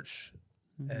attend church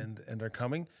and are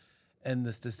coming. And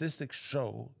the statistics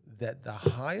show that the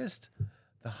highest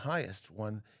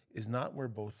one is not where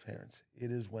both parents.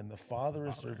 It is when the father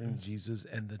is serving Jesus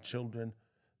and the children,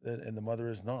 and the mother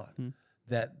is not,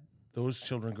 that those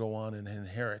children go on and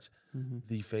inherit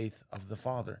the faith of the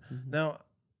father. Now,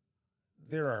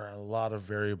 there are a lot of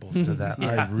variables to that.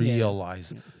 I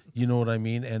realize, you know what I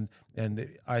mean? And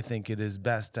I think it is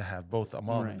best to have both a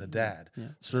mom and a dad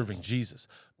serving Jesus.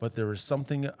 But there is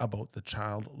something about the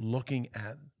child looking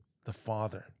at the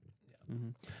father.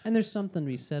 And there's something to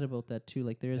be said about that too.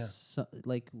 Like there is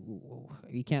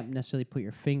you can't necessarily put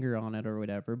your finger on it or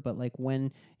whatever, but like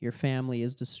when your family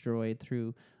is destroyed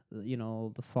through,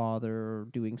 the father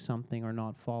doing something or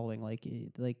not following,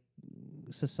 like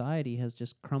society has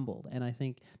just crumbled. And I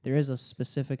think there is a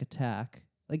specific attack.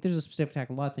 Like there's a specific attack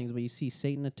on a lot of things, but you see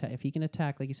Satan attack. If he can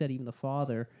attack, like you said, even the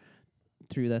father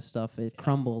through that stuff, it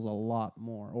crumbles a lot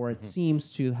more, or it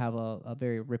seems to have a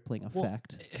very rippling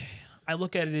effect. Well, I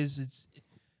look at it as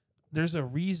there's a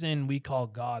reason we call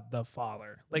God the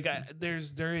Father. Like there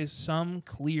is some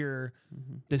clear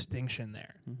distinction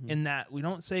there in that we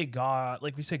don't say God,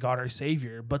 like we say God our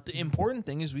Savior, but the important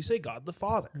thing is we say God the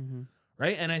Father,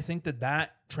 right? And I think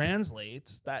that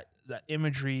translates, that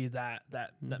imagery, that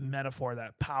metaphor,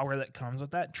 that power that comes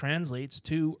with that translates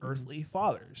to earthly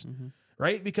fathers,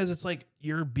 right? Because it's like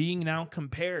you're being now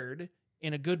compared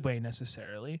in a good way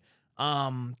necessarily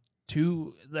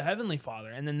to the Heavenly Father,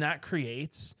 and then that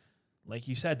creates, like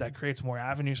you said, that creates more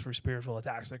avenues for spiritual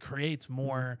attacks. That creates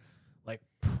more like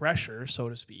pressure, so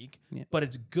to speak. Yeah. But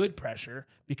it's good pressure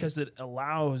because it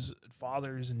allows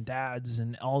fathers and dads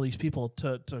and all these people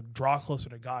to draw closer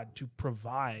to God, to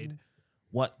provide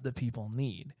what the people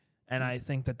need. And I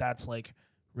think that's like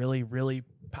really, really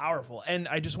powerful. And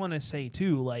I just want to say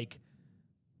too, like,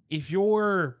 if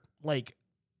you're like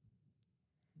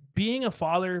being a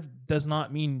father does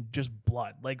not mean just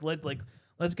blood.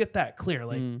 Let's get that clear.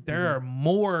 Like there are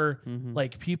more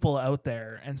like people out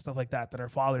there and stuff like that are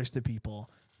fathers to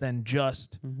people than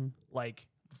just like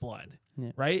blood. Yeah.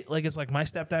 Right? Like it's like my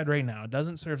stepdad right now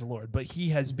doesn't serve the Lord, but he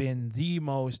has been the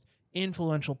most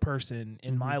influential person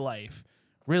in my life,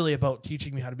 really about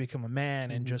teaching me how to become a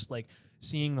man and just like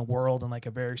seeing the world in like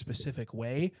a very specific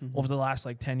way over the last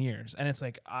like 10 years. And it's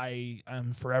like I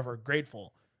am forever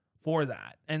grateful for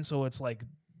that. And so it's like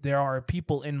there are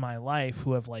people in my life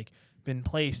who have like been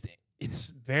placed in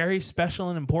very special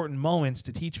and important moments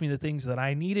to teach me the things that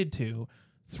I needed to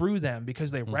through them, because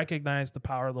they recognize the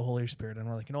power of the Holy Spirit and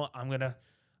we're like, you know what, I'm gonna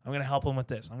help them with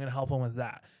this, I'm gonna help them with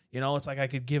that. You know, it's like I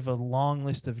could give a long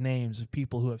list of names of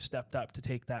people who have stepped up to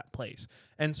take that place.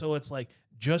 And so it's like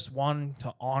just wanting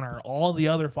to honor all the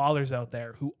other fathers out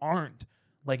there who aren't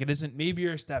like, it isn't maybe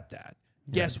you're a stepdad.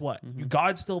 Guess what?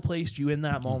 God still placed you in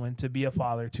that moment to be a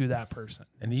father to that person.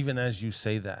 And even as you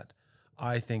say that,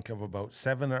 I think of about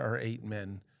 7 or 8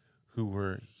 men who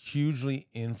were hugely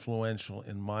influential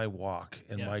in my walk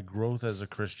and my growth as a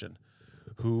Christian,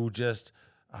 who just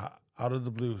out of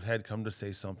the blue had come to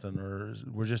say something, or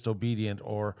were just obedient,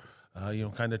 or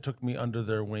kind of took me under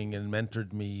their wing and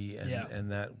mentored me,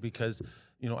 and that because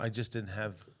I just didn't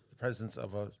have the presence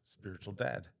of a spiritual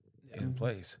dad in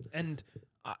place. And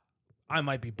I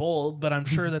might be bold, but I'm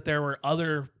sure that there were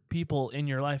other people in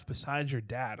your life besides your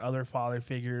dad, other father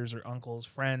figures or uncles,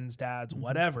 friends, dads,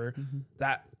 whatever,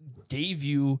 that gave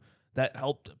you, that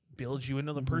helped build you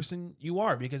into the person you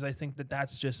are. Because I think that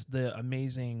that's just the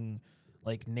amazing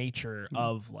like nature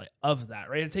of that,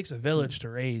 right? It takes a village to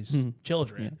raise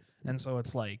children. And so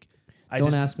it's like,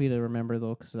 Don't ask me to remember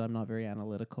though, because I'm not very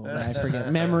analytical. I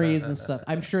forget memories and stuff.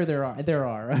 I'm sure there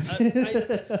are.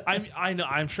 I know.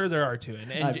 I'm sure there are too, and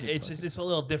it's a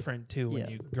little different too when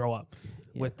you grow up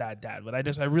with that dad. But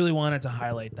I really wanted to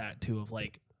highlight that too, of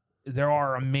like there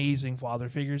are amazing father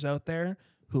figures out there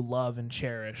who love and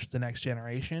cherish the next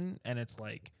generation, and it's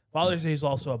like Father's Day is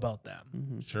also about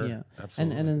them. Sure, yeah,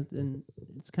 absolutely. And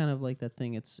it's kind of like that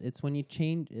thing. It's when you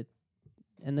change it.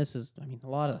 And this is, I mean, a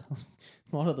lot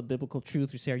of the biblical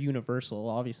truths we say are universal,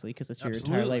 obviously, because it's your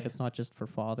entire life. It's not just for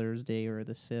Father's Day or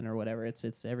the sin or whatever.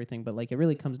 It's everything. But like, it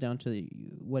really comes down to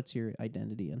what's your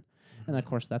identity in, and of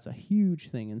course, that's a huge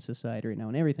thing in society right now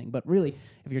and everything. But really,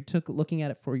 if you're looking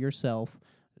at it for yourself,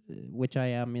 which I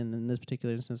am in this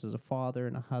particular instance as a father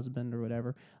and a husband or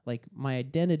whatever, like my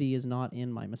identity is not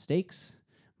in my mistakes.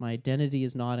 My identity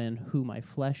is not in who my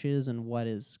flesh is and what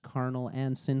is carnal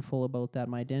and sinful about that.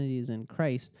 My identity is in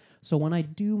Christ. So when I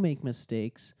do make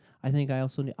mistakes, I think I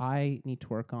also need to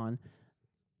work on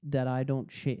that. I don't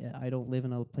live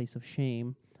in a place of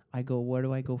shame. I go, where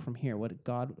do I go from here? What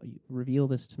God reveal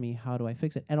this to me? How do I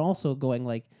fix it? And also going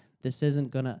like, this isn't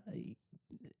gonna.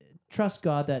 Trust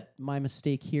God that my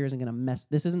mistake here isn't gonna mess.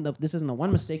 This isn't the one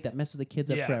mistake that messes the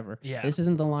kids up forever. Yeah. This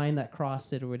isn't the line that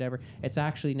crossed it or whatever. It's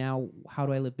actually now how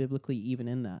do I live biblically even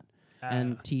in that,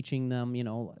 and teaching them,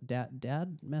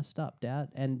 dad messed up,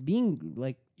 dad, and being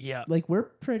like we're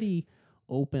pretty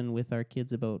open with our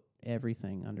kids about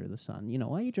everything under the sun.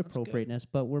 Age appropriateness,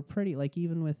 but we're pretty like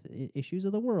even with issues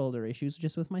of the world or issues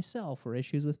just with myself or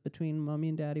issues with between mommy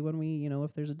and daddy when we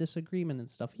if there's a disagreement and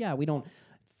stuff. Yeah, we don't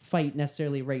fight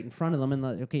necessarily right in front of them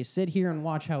and sit here and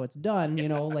watch how it's done,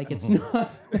 like it's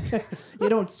not you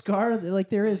don't scar,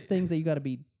 like there is things that you got to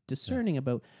be discerning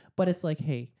about, but it's like,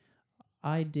 hey,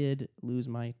 I did lose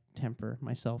my temper,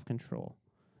 my self-control,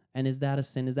 and is that a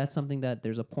sin? Is that something that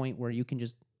there's a point where you can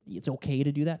just, it's okay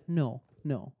to do that? No.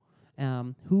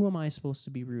 Who am I supposed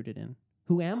to be rooted in?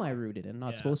 Who am I rooted in?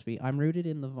 Not supposed to be. I'm rooted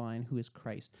in the vine, who is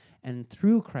Christ, and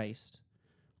through Christ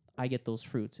I get those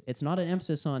fruits. It's not an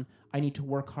emphasis on I need to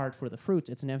work hard for the fruits.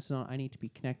 It's an emphasis on I need to be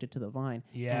connected to the vine.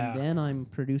 Yeah. And then I'm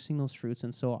producing those fruits.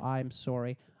 And so I'm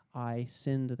sorry I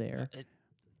sinned there.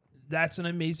 That's an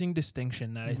amazing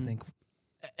distinction that I think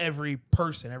every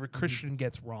person, every Christian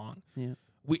gets wrong. Yeah.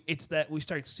 It's that we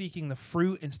start seeking the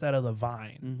fruit instead of the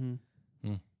vine.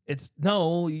 Mm. It's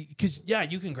because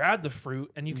you can grab the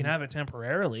fruit and you can have it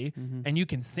temporarily, and you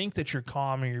can think that you're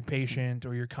calm or you're patient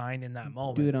or you're kind in that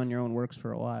moment. Do it on your own works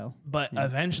for a while. But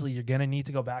eventually you're going to need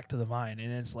to go back to the vine.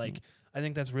 And it's like, I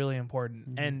think that's really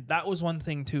important. And that was one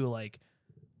thing too, like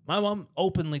my mom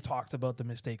openly talked about the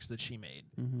mistakes that she made.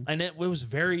 And it was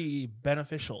very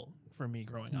beneficial for me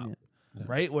growing up.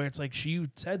 Right? Where it's like she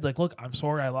said, like, look, I'm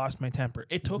sorry I lost my temper.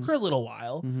 It took her a little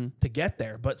while to get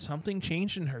there, but something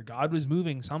changed in her. God was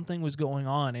moving, something was going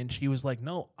on, and she was like,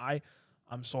 no,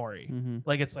 I'm sorry. Mm-hmm.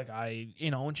 Like, it's like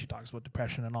and she talks about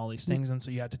depression and all these things. And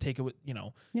so you have to take it with,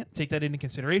 Yeah. take that into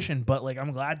consideration. But like,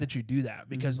 I'm glad that you do that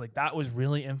because Mm-hmm. like, that was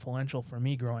really influential for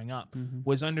me growing up,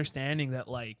 was understanding that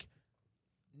like,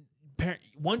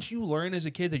 once you learn as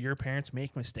a kid that your parents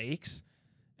make mistakes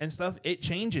and stuff, it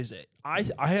changes it. I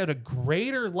had a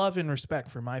greater love and respect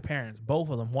for my parents, both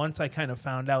of them, once I kind of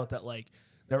found out that like,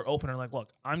 they're open and like, look,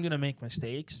 I'm going to make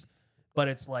mistakes. But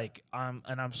it's like,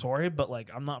 I'm sorry, but like,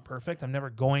 I'm not perfect. I'm never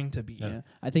going to be. Yeah.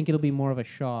 I think it'll be more of a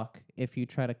shock if you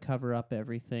try to cover up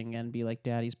everything and be like,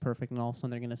 Daddy's perfect, and all of a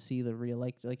sudden they're gonna see the real,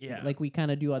 like we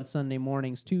kind of do on Sunday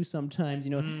mornings too. Sometimes,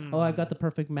 oh, I've got the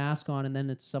perfect mask on, and then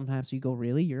it's sometimes you go,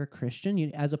 really, you're a Christian,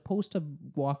 as opposed to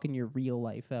walking your real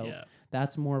life out. Yeah.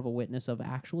 That's more of a witness of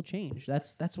actual change.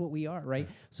 That's what we are, right?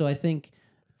 So I think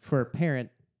for a parent,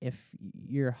 if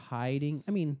you're hiding,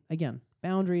 I mean, again,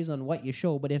 boundaries on what you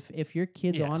show, but if your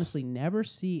kids Yes. honestly never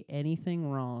see anything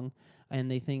wrong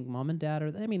and they think mom and dad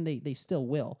are, I mean, they still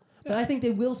will. But I think they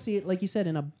will see it, like you said,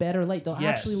 in a better light. They'll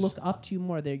actually Yes. look up to you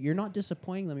more. You're not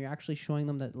disappointing them. You're actually showing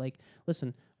them that, like,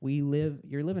 listen,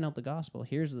 you're living out the gospel.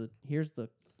 Here's the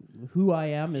who I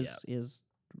am is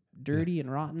dirty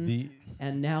and rotten.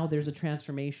 And now there's a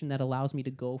transformation that allows me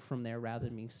to go from there rather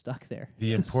than being stuck there.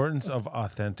 The importance of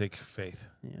authentic faith,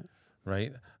 Yeah.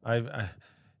 right?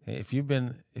 If you've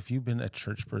been a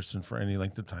church person for any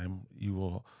length of time,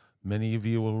 many of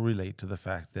you will relate to the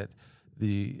fact that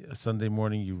the Sunday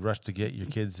morning you rush to get your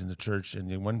kids into church,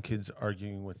 and one kid's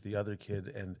arguing with the other kid,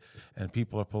 and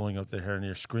people are pulling out their hair, and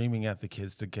you're screaming at the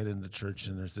kids to get into church,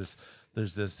 and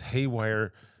there's this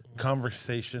haywire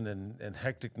conversation and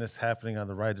hecticness happening on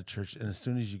the ride to church, and as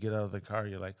soon as you get out of the car,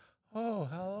 you're like, oh,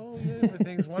 hello, yeah,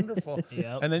 everything's wonderful.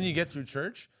 Yep. And then you get through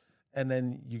church, and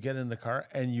then you get in the car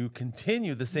and you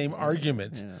continue the same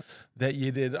argument that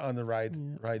you did on the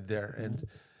ride there.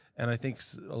 And I think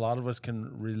a lot of us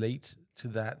can relate to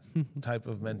that type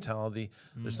of mentality.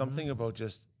 There's something about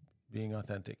just being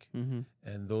authentic.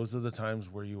 And those are the times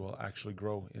where you will actually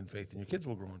grow in faith, and your kids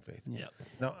will grow in faith. Yep.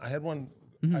 Now, I had one,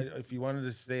 if you wanted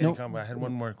to stay in comment, I had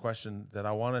one more question that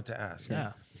I wanted to ask.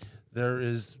 Yeah. There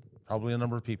is probably a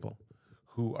number of people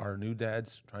who are new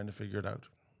dads trying to figure it out.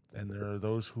 And there are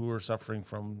those who are suffering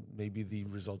from maybe the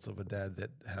results of a dad that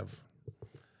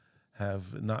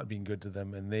have not been good to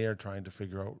them, and they are trying to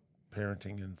figure out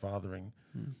parenting and fathering.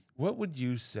 What would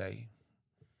you say?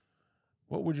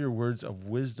 What would your words of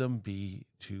wisdom be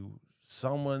to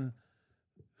someone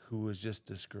who is just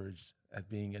discouraged at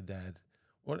being a dad?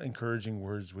 What encouraging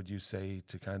words would you say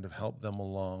to kind of help them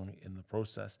along in the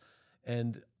process?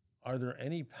 And are there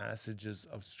any passages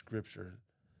of Scripture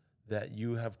that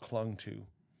you have clung to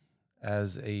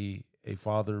as a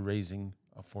father raising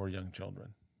 4 young children?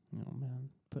 Oh man,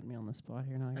 put me on the spot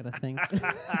here. Now I gotta think.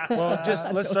 Well,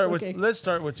 just let's It's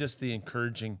start with just the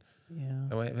encouraging.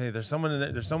 Yeah. Hey, there's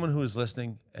someone who is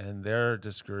listening, and they're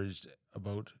discouraged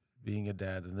about being a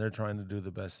dad, and they're trying to do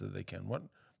the best that they can.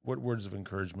 What words of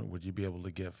encouragement would you be able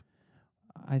to give?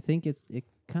 I think it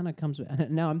kind of comes.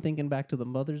 Now I'm thinking back to the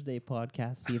Mother's Day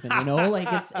podcast. Even like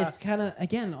it's kind of,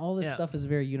 again, all this stuff is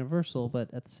very universal,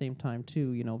 but at the same time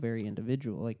too, very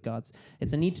individual. Like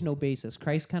it's a need to know basis.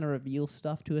 Christ kind of reveals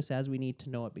stuff to us as we need to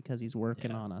know it because He's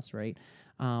working on us, right?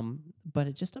 But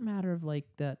it's just a matter of like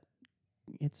that.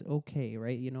 It's okay,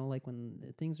 right? Like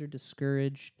when things are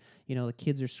discouraged, the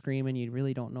kids are screaming, you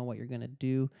really don't know what you're going to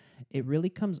do. It really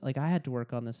comes, like I had to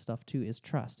work on this stuff too, is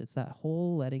trust. It's that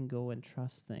whole letting go and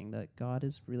trust thing that God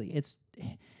is really,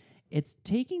 it's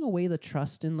taking away the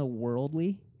trust in the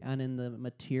worldly and in the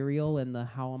material and the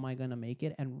how am I going to make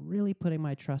it, and really putting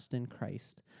my trust in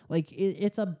Christ. Like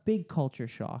it's a big culture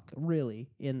shock, really,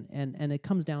 and it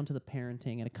comes down to the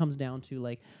parenting, and it comes down to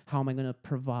like how am I going to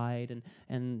provide,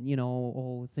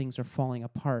 and things are falling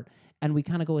apart, and we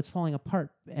kind of go, it's falling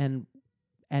apart, and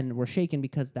we're shaken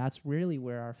because that's really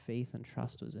where our faith and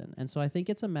trust was in. And so I think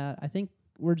I think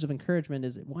words of encouragement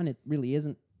is one, it really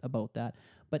isn't about that,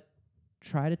 but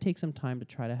try to take some time to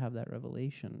try to have that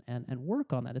revelation and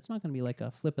work on that. It's not going to be like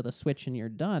a flip of the switch and you're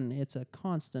done. It's a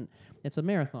constant, it's a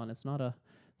marathon. It's not a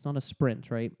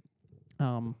sprint, right?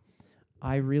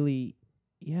 I really,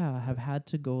 have had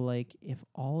to go like,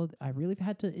 I really have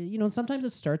had to, and sometimes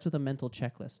it starts with a mental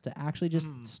checklist to actually just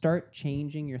start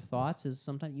changing your thoughts. Is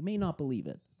sometimes you may not believe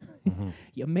it.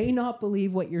 You may not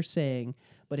believe what you're saying,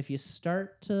 but if you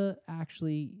start to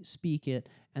actually speak it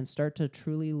and start to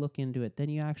truly look into it, then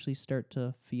you actually start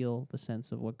to feel the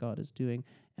sense of what God is doing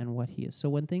and what He is. So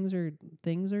when things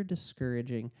are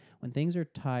discouraging, when things are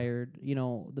tired,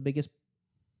 the biggest,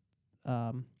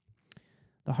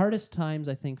 the hardest times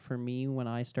I think for me when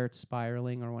I start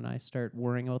spiraling or when I start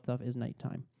worrying about stuff is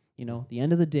nighttime. The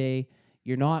end of the day,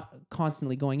 you're not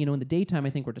constantly going. In the daytime, I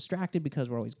think we're distracted because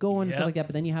we're always going and stuff Yep. like that.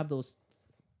 But then you have those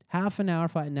half an hour,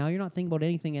 now you're not thinking about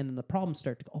anything, and then the problems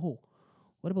start to go, oh,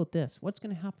 what about this? What's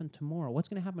going to happen tomorrow? What's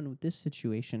going to happen with this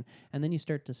situation? And then you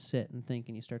start to sit and think,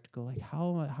 and you start to go like,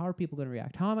 how are people going to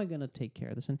react? How am I going to take care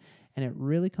of this? And it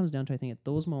really comes down to, I think, at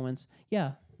those moments,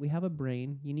 yeah, we have a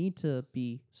brain. You need to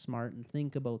be smart and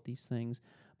think about these things,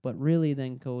 but really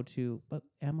then go to, but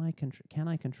can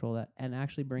I control that? And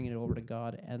actually bringing it over to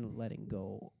God and letting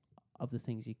go of the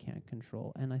things you can't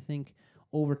control. And I think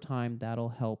over time that'll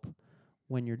help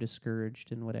when you're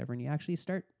discouraged and whatever. And you actually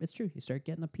it's true, you start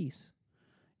getting a peace.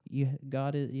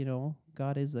 God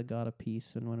is the God of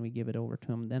peace, and when we give it over to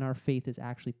Him, then our faith is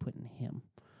actually put in Him.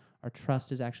 Our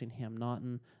trust is actually in Him, not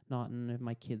in if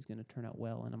my kid's going to turn out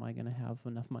well, and am I going to have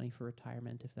enough money for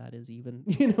retirement, if that is even,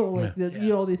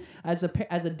 as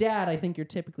a dad, I think you're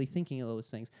typically thinking of those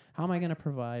things. How am I going to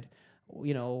provide?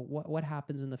 What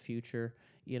happens in the future?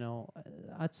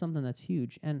 That's something that's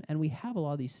huge, and we have a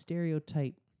lot of these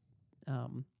stereotype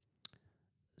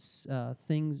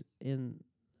things in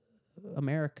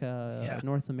America,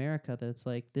 North America, that it's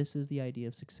like, this is the idea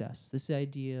of success. This is the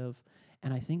idea of,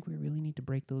 and I think we really need to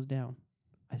break those down.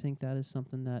 I think that is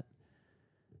something that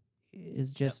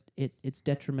is just, it's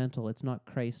detrimental. It's not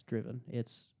Christ driven.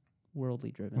 It's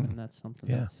worldly driven. And that's something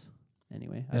that's,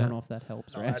 anyway, I don't know if that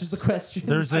helps or answers the question.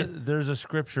 There's a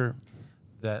scripture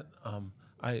that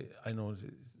I know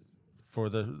for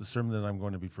the sermon that I'm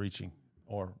going to be preaching,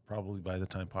 or probably by the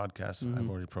time podcast I've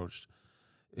already approached,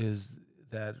 is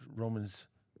that Romans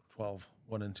 12,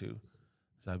 1 and 2.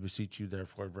 So I beseech you,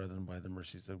 therefore, brethren, by the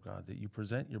mercies of God, that you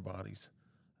present your bodies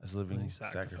as living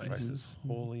sacrifices,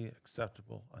 holy,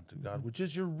 acceptable unto God, which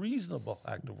is your reasonable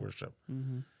act of worship.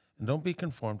 And don't be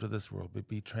conformed to this world, but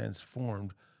be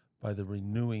transformed by the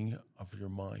renewing of your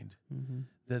mind.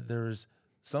 That there is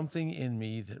something in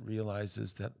me that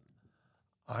realizes that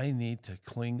I need to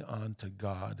cling on to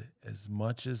God as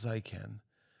much as I can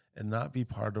and not be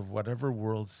part of whatever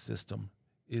world system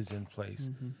is in place.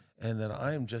 And that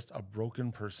I am just a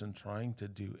broken person trying to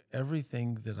do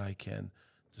everything that I can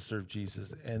to serve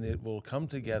Jesus. And it will come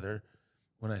together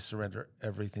when I surrender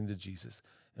everything to Jesus.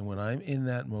 And when I'm in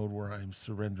that mode where I'm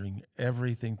surrendering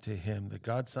everything to Him, that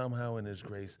God somehow in His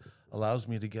grace allows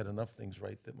me to get enough things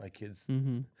right that my kids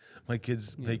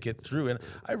make it through. And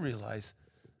I realize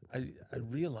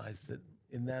that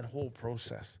in that whole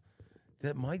process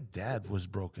that my dad was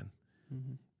broken.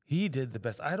 He did the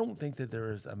best. I don't think that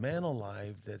there is a man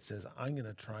alive that says, I'm going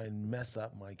to try and mess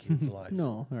up my kids' lives.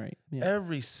 No, all right. Yeah.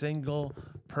 Every single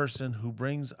person who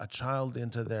brings a child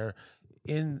into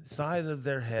inside of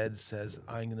their head says,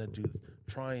 I'm going to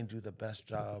try and do the best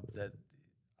job that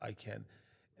I can.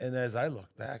 And as I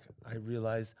look back, I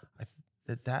realized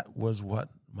that was what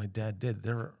my dad did.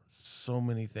 There are so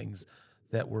many things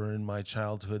that were in my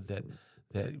childhood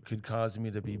that could cause me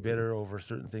to be bitter over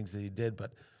certain things that he did.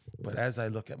 But as I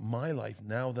look at my life,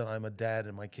 now that I'm a dad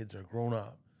and my kids are grown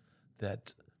up,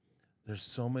 that there's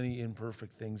so many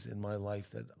imperfect things in my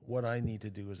life that what I need to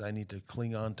do is I need to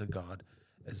cling on to God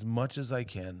as much as I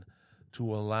can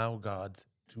to allow God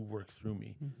to work through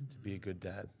me to be a good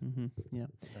dad. Yeah.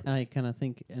 And I kind of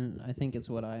think, and I think it's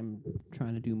what I'm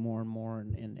trying to do more and more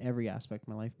in every aspect of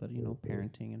my life, but,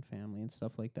 parenting and family and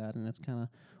stuff like that. And it's kind of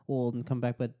old and come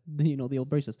back, but, the old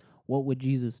braces, what would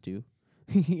Jesus do?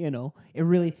 It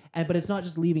really, but it's not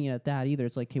just leaving it at that either.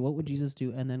 It's like, okay, what would Jesus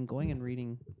do? And then going and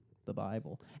reading the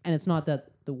Bible. And it's not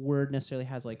that the word necessarily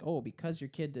has like, oh, because your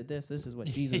kid did this is what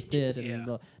Jesus did.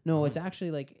 And no, it's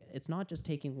actually like, it's not just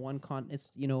taking one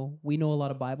it's, we know a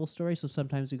lot of Bible stories. So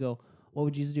sometimes we go, what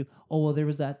would Jesus do? Oh, well, there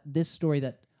was this story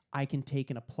that I can take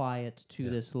and apply it to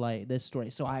this story.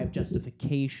 So I have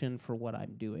justification for what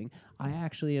I'm doing. I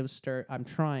actually I'm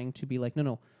trying to be like,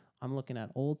 no, I'm looking at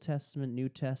Old Testament, New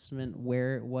Testament,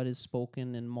 what is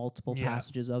spoken in multiple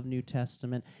passages of New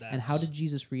Testament, and how did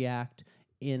Jesus react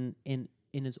in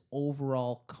his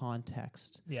overall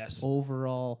context. Yes.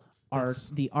 Overall arc,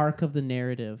 the arc of the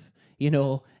narrative,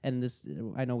 and this,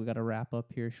 I know we got to wrap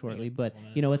up here shortly, but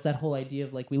it's that whole idea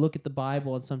of like, we look at the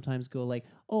Bible and sometimes go like,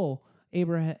 oh,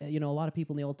 Abraham, a lot of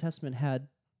people in the Old Testament had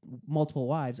multiple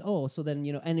wives. Oh, so then,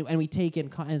 and we take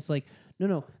in, and it's like,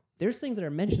 no, there's things that are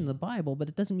mentioned in the Bible, but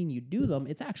it doesn't mean you do them.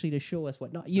 It's actually to show us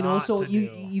what not, so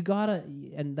you gotta,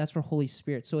 and that's for Holy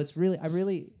Spirit. So it's really, I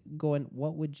really going,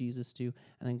 what would Jesus do?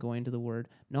 And then going to the Word,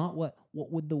 not what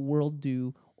would the world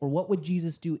do, or what would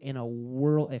Jesus do in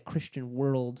a Christian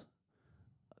world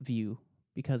view?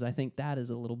 Because I think that is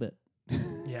a little bit.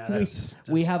 Yeah,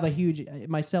 we have a huge,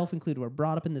 myself included, we're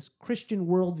brought up in this Christian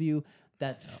worldview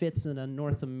that fits in a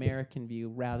North American view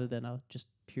rather than a just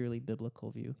purely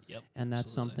biblical view. Yep. And that's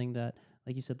absolutely. something that,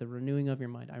 like you said, the renewing of your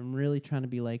mind. I'm really trying to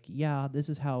be like, yeah, this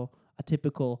is how a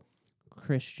typical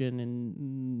Christian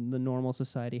in the normal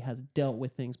society has dealt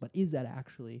with things, but is that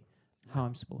actually how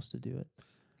I'm supposed to do it?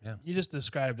 You just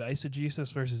described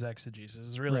eisegesis versus exegesis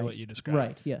is really Right. what you described.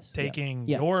 Right. Yes. yeah. Taking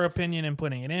Yeah. your opinion and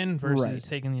putting it in versus Right.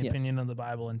 taking the Yes. opinion of the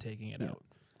Bible and taking it Yeah. out.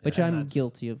 Which And I'm that's-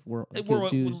 guilty of.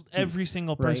 Every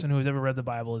single right. person who has ever read the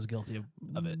Bible is guilty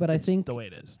of it. But I It's think the way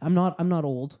it is. I'm not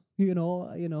old.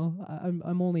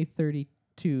 I'm only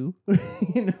 32.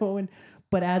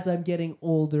 But as I'm getting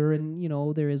older,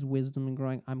 and there is wisdom and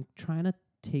growing, I'm trying to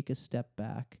take a step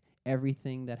back.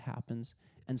 Everything that happens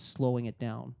and slowing it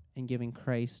down and giving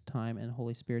Christ time and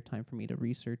Holy Spirit time for me to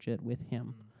research it with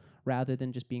Him, rather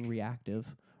than just being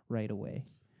reactive right away.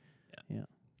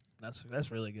 That's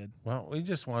really good. Well, we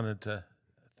just wanted to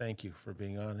thank you for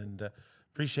being on and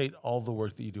appreciate all the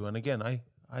work that you do. And again, I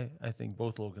think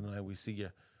both Logan and I, we see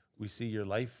your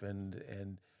life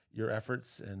and your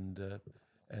efforts and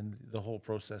the whole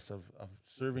process of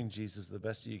serving Jesus the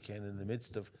best you can in the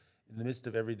midst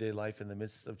of everyday life, in the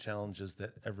midst of challenges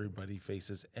that everybody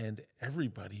faces, and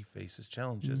everybody faces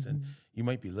challenges. And you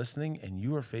might be listening and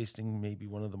you are facing maybe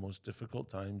one of the most difficult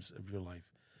times of your life.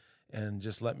 And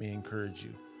just let me encourage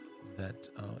you that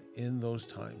in those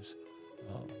times,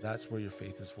 that's where your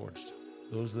faith is forged.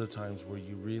 Those are the times where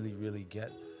you really, really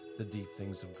get the deep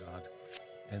things of God.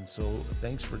 And so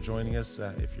thanks for joining us.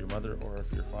 If your mother or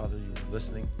if your father, you were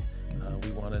listening,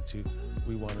 we wanted to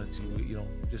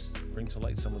just bring to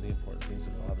light some of the important things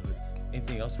of fatherhood.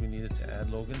 Anything else we needed to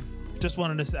add, Logan? Just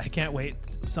wanted to say, I can't wait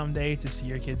someday to see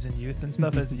your kids in youth and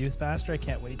stuff as a youth pastor. I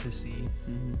can't wait to see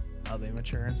how they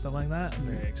mature and stuff like that. I'm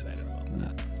very excited about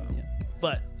that. So. Yeah.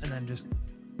 But, and then just,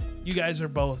 you guys are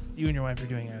both, you and your wife are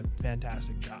doing a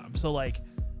fantastic job. So, like,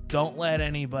 don't let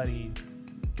anybody,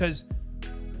 because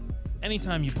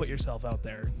anytime you put yourself out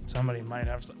there, somebody might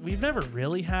have, we've never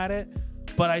really had it,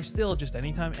 but I still just,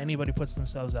 anytime anybody puts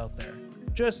themselves out there,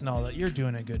 just know that you're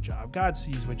doing a good job. God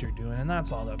sees what you're doing, and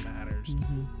that's all that matters,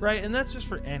 right? And that's just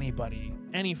for anybody,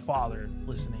 any father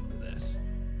listening to this.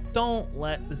 Don't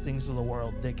let the things of the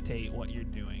world dictate what you're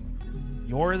doing.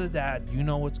 You're the dad. You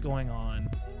know what's going on.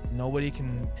 Nobody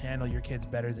can handle your kids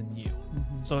better than you.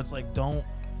 So it's like, don't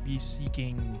be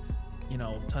seeking,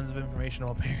 tons of information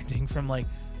about parenting from like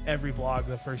every blog,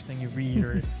 the first thing you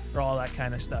read or all that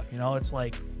kind of stuff. It's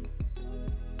like,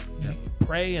 you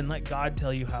pray and let God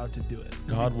tell you how to do it.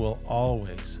 God will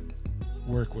always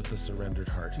work with a surrendered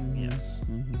heart. Yes.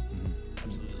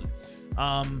 Absolutely.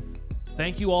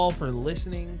 Thank you all for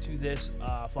listening to this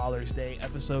Father's Day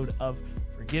episode of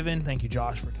Forgiven. Thank you,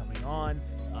 Josh, for coming on.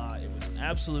 It was an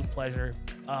absolute pleasure.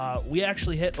 We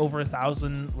actually hit over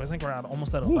 1,000. I think we're at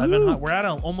almost at 1,100. We're at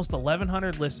almost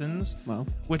 1,100 listens, Wow.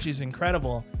 which is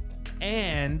incredible.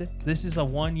 And this is a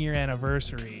 1-year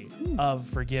anniversary of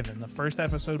Forgiven. The first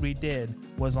episode we did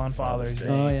was on Father's Day.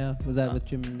 Oh yeah, was that with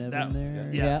Jim Nevin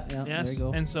there? Yeah. There Yes. you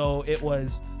go. And so it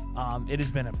was. It has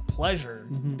been a pleasure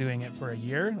doing it for a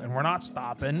year, and we're not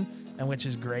stopping, and which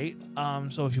is great.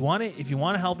 So if you want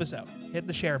to help us out, hit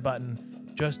the share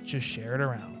button. Just share it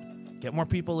around. Get more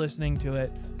people listening to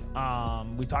it.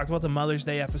 We talked about the Mother's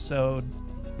Day episode.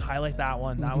 Highlight that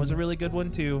one. That was a really good one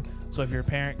too. So if you're a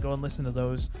parent, go and listen to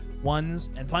those ones.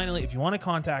 And finally, if you want to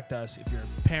contact us, if you're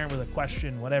a parent with a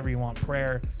question, whatever you want,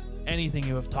 prayer, anything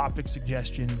you have, topic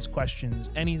suggestions, questions,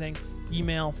 anything,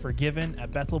 email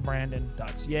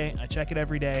forgiven@bethelbrandon.ca. I check it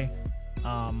every day.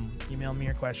 Email me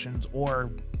your questions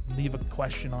or leave a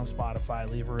question on Spotify,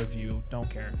 leave a review, don't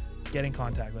care. Get in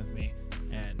contact with me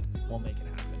and we'll make it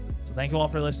happen. So thank you all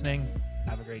for listening.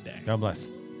 Have a great day. God bless.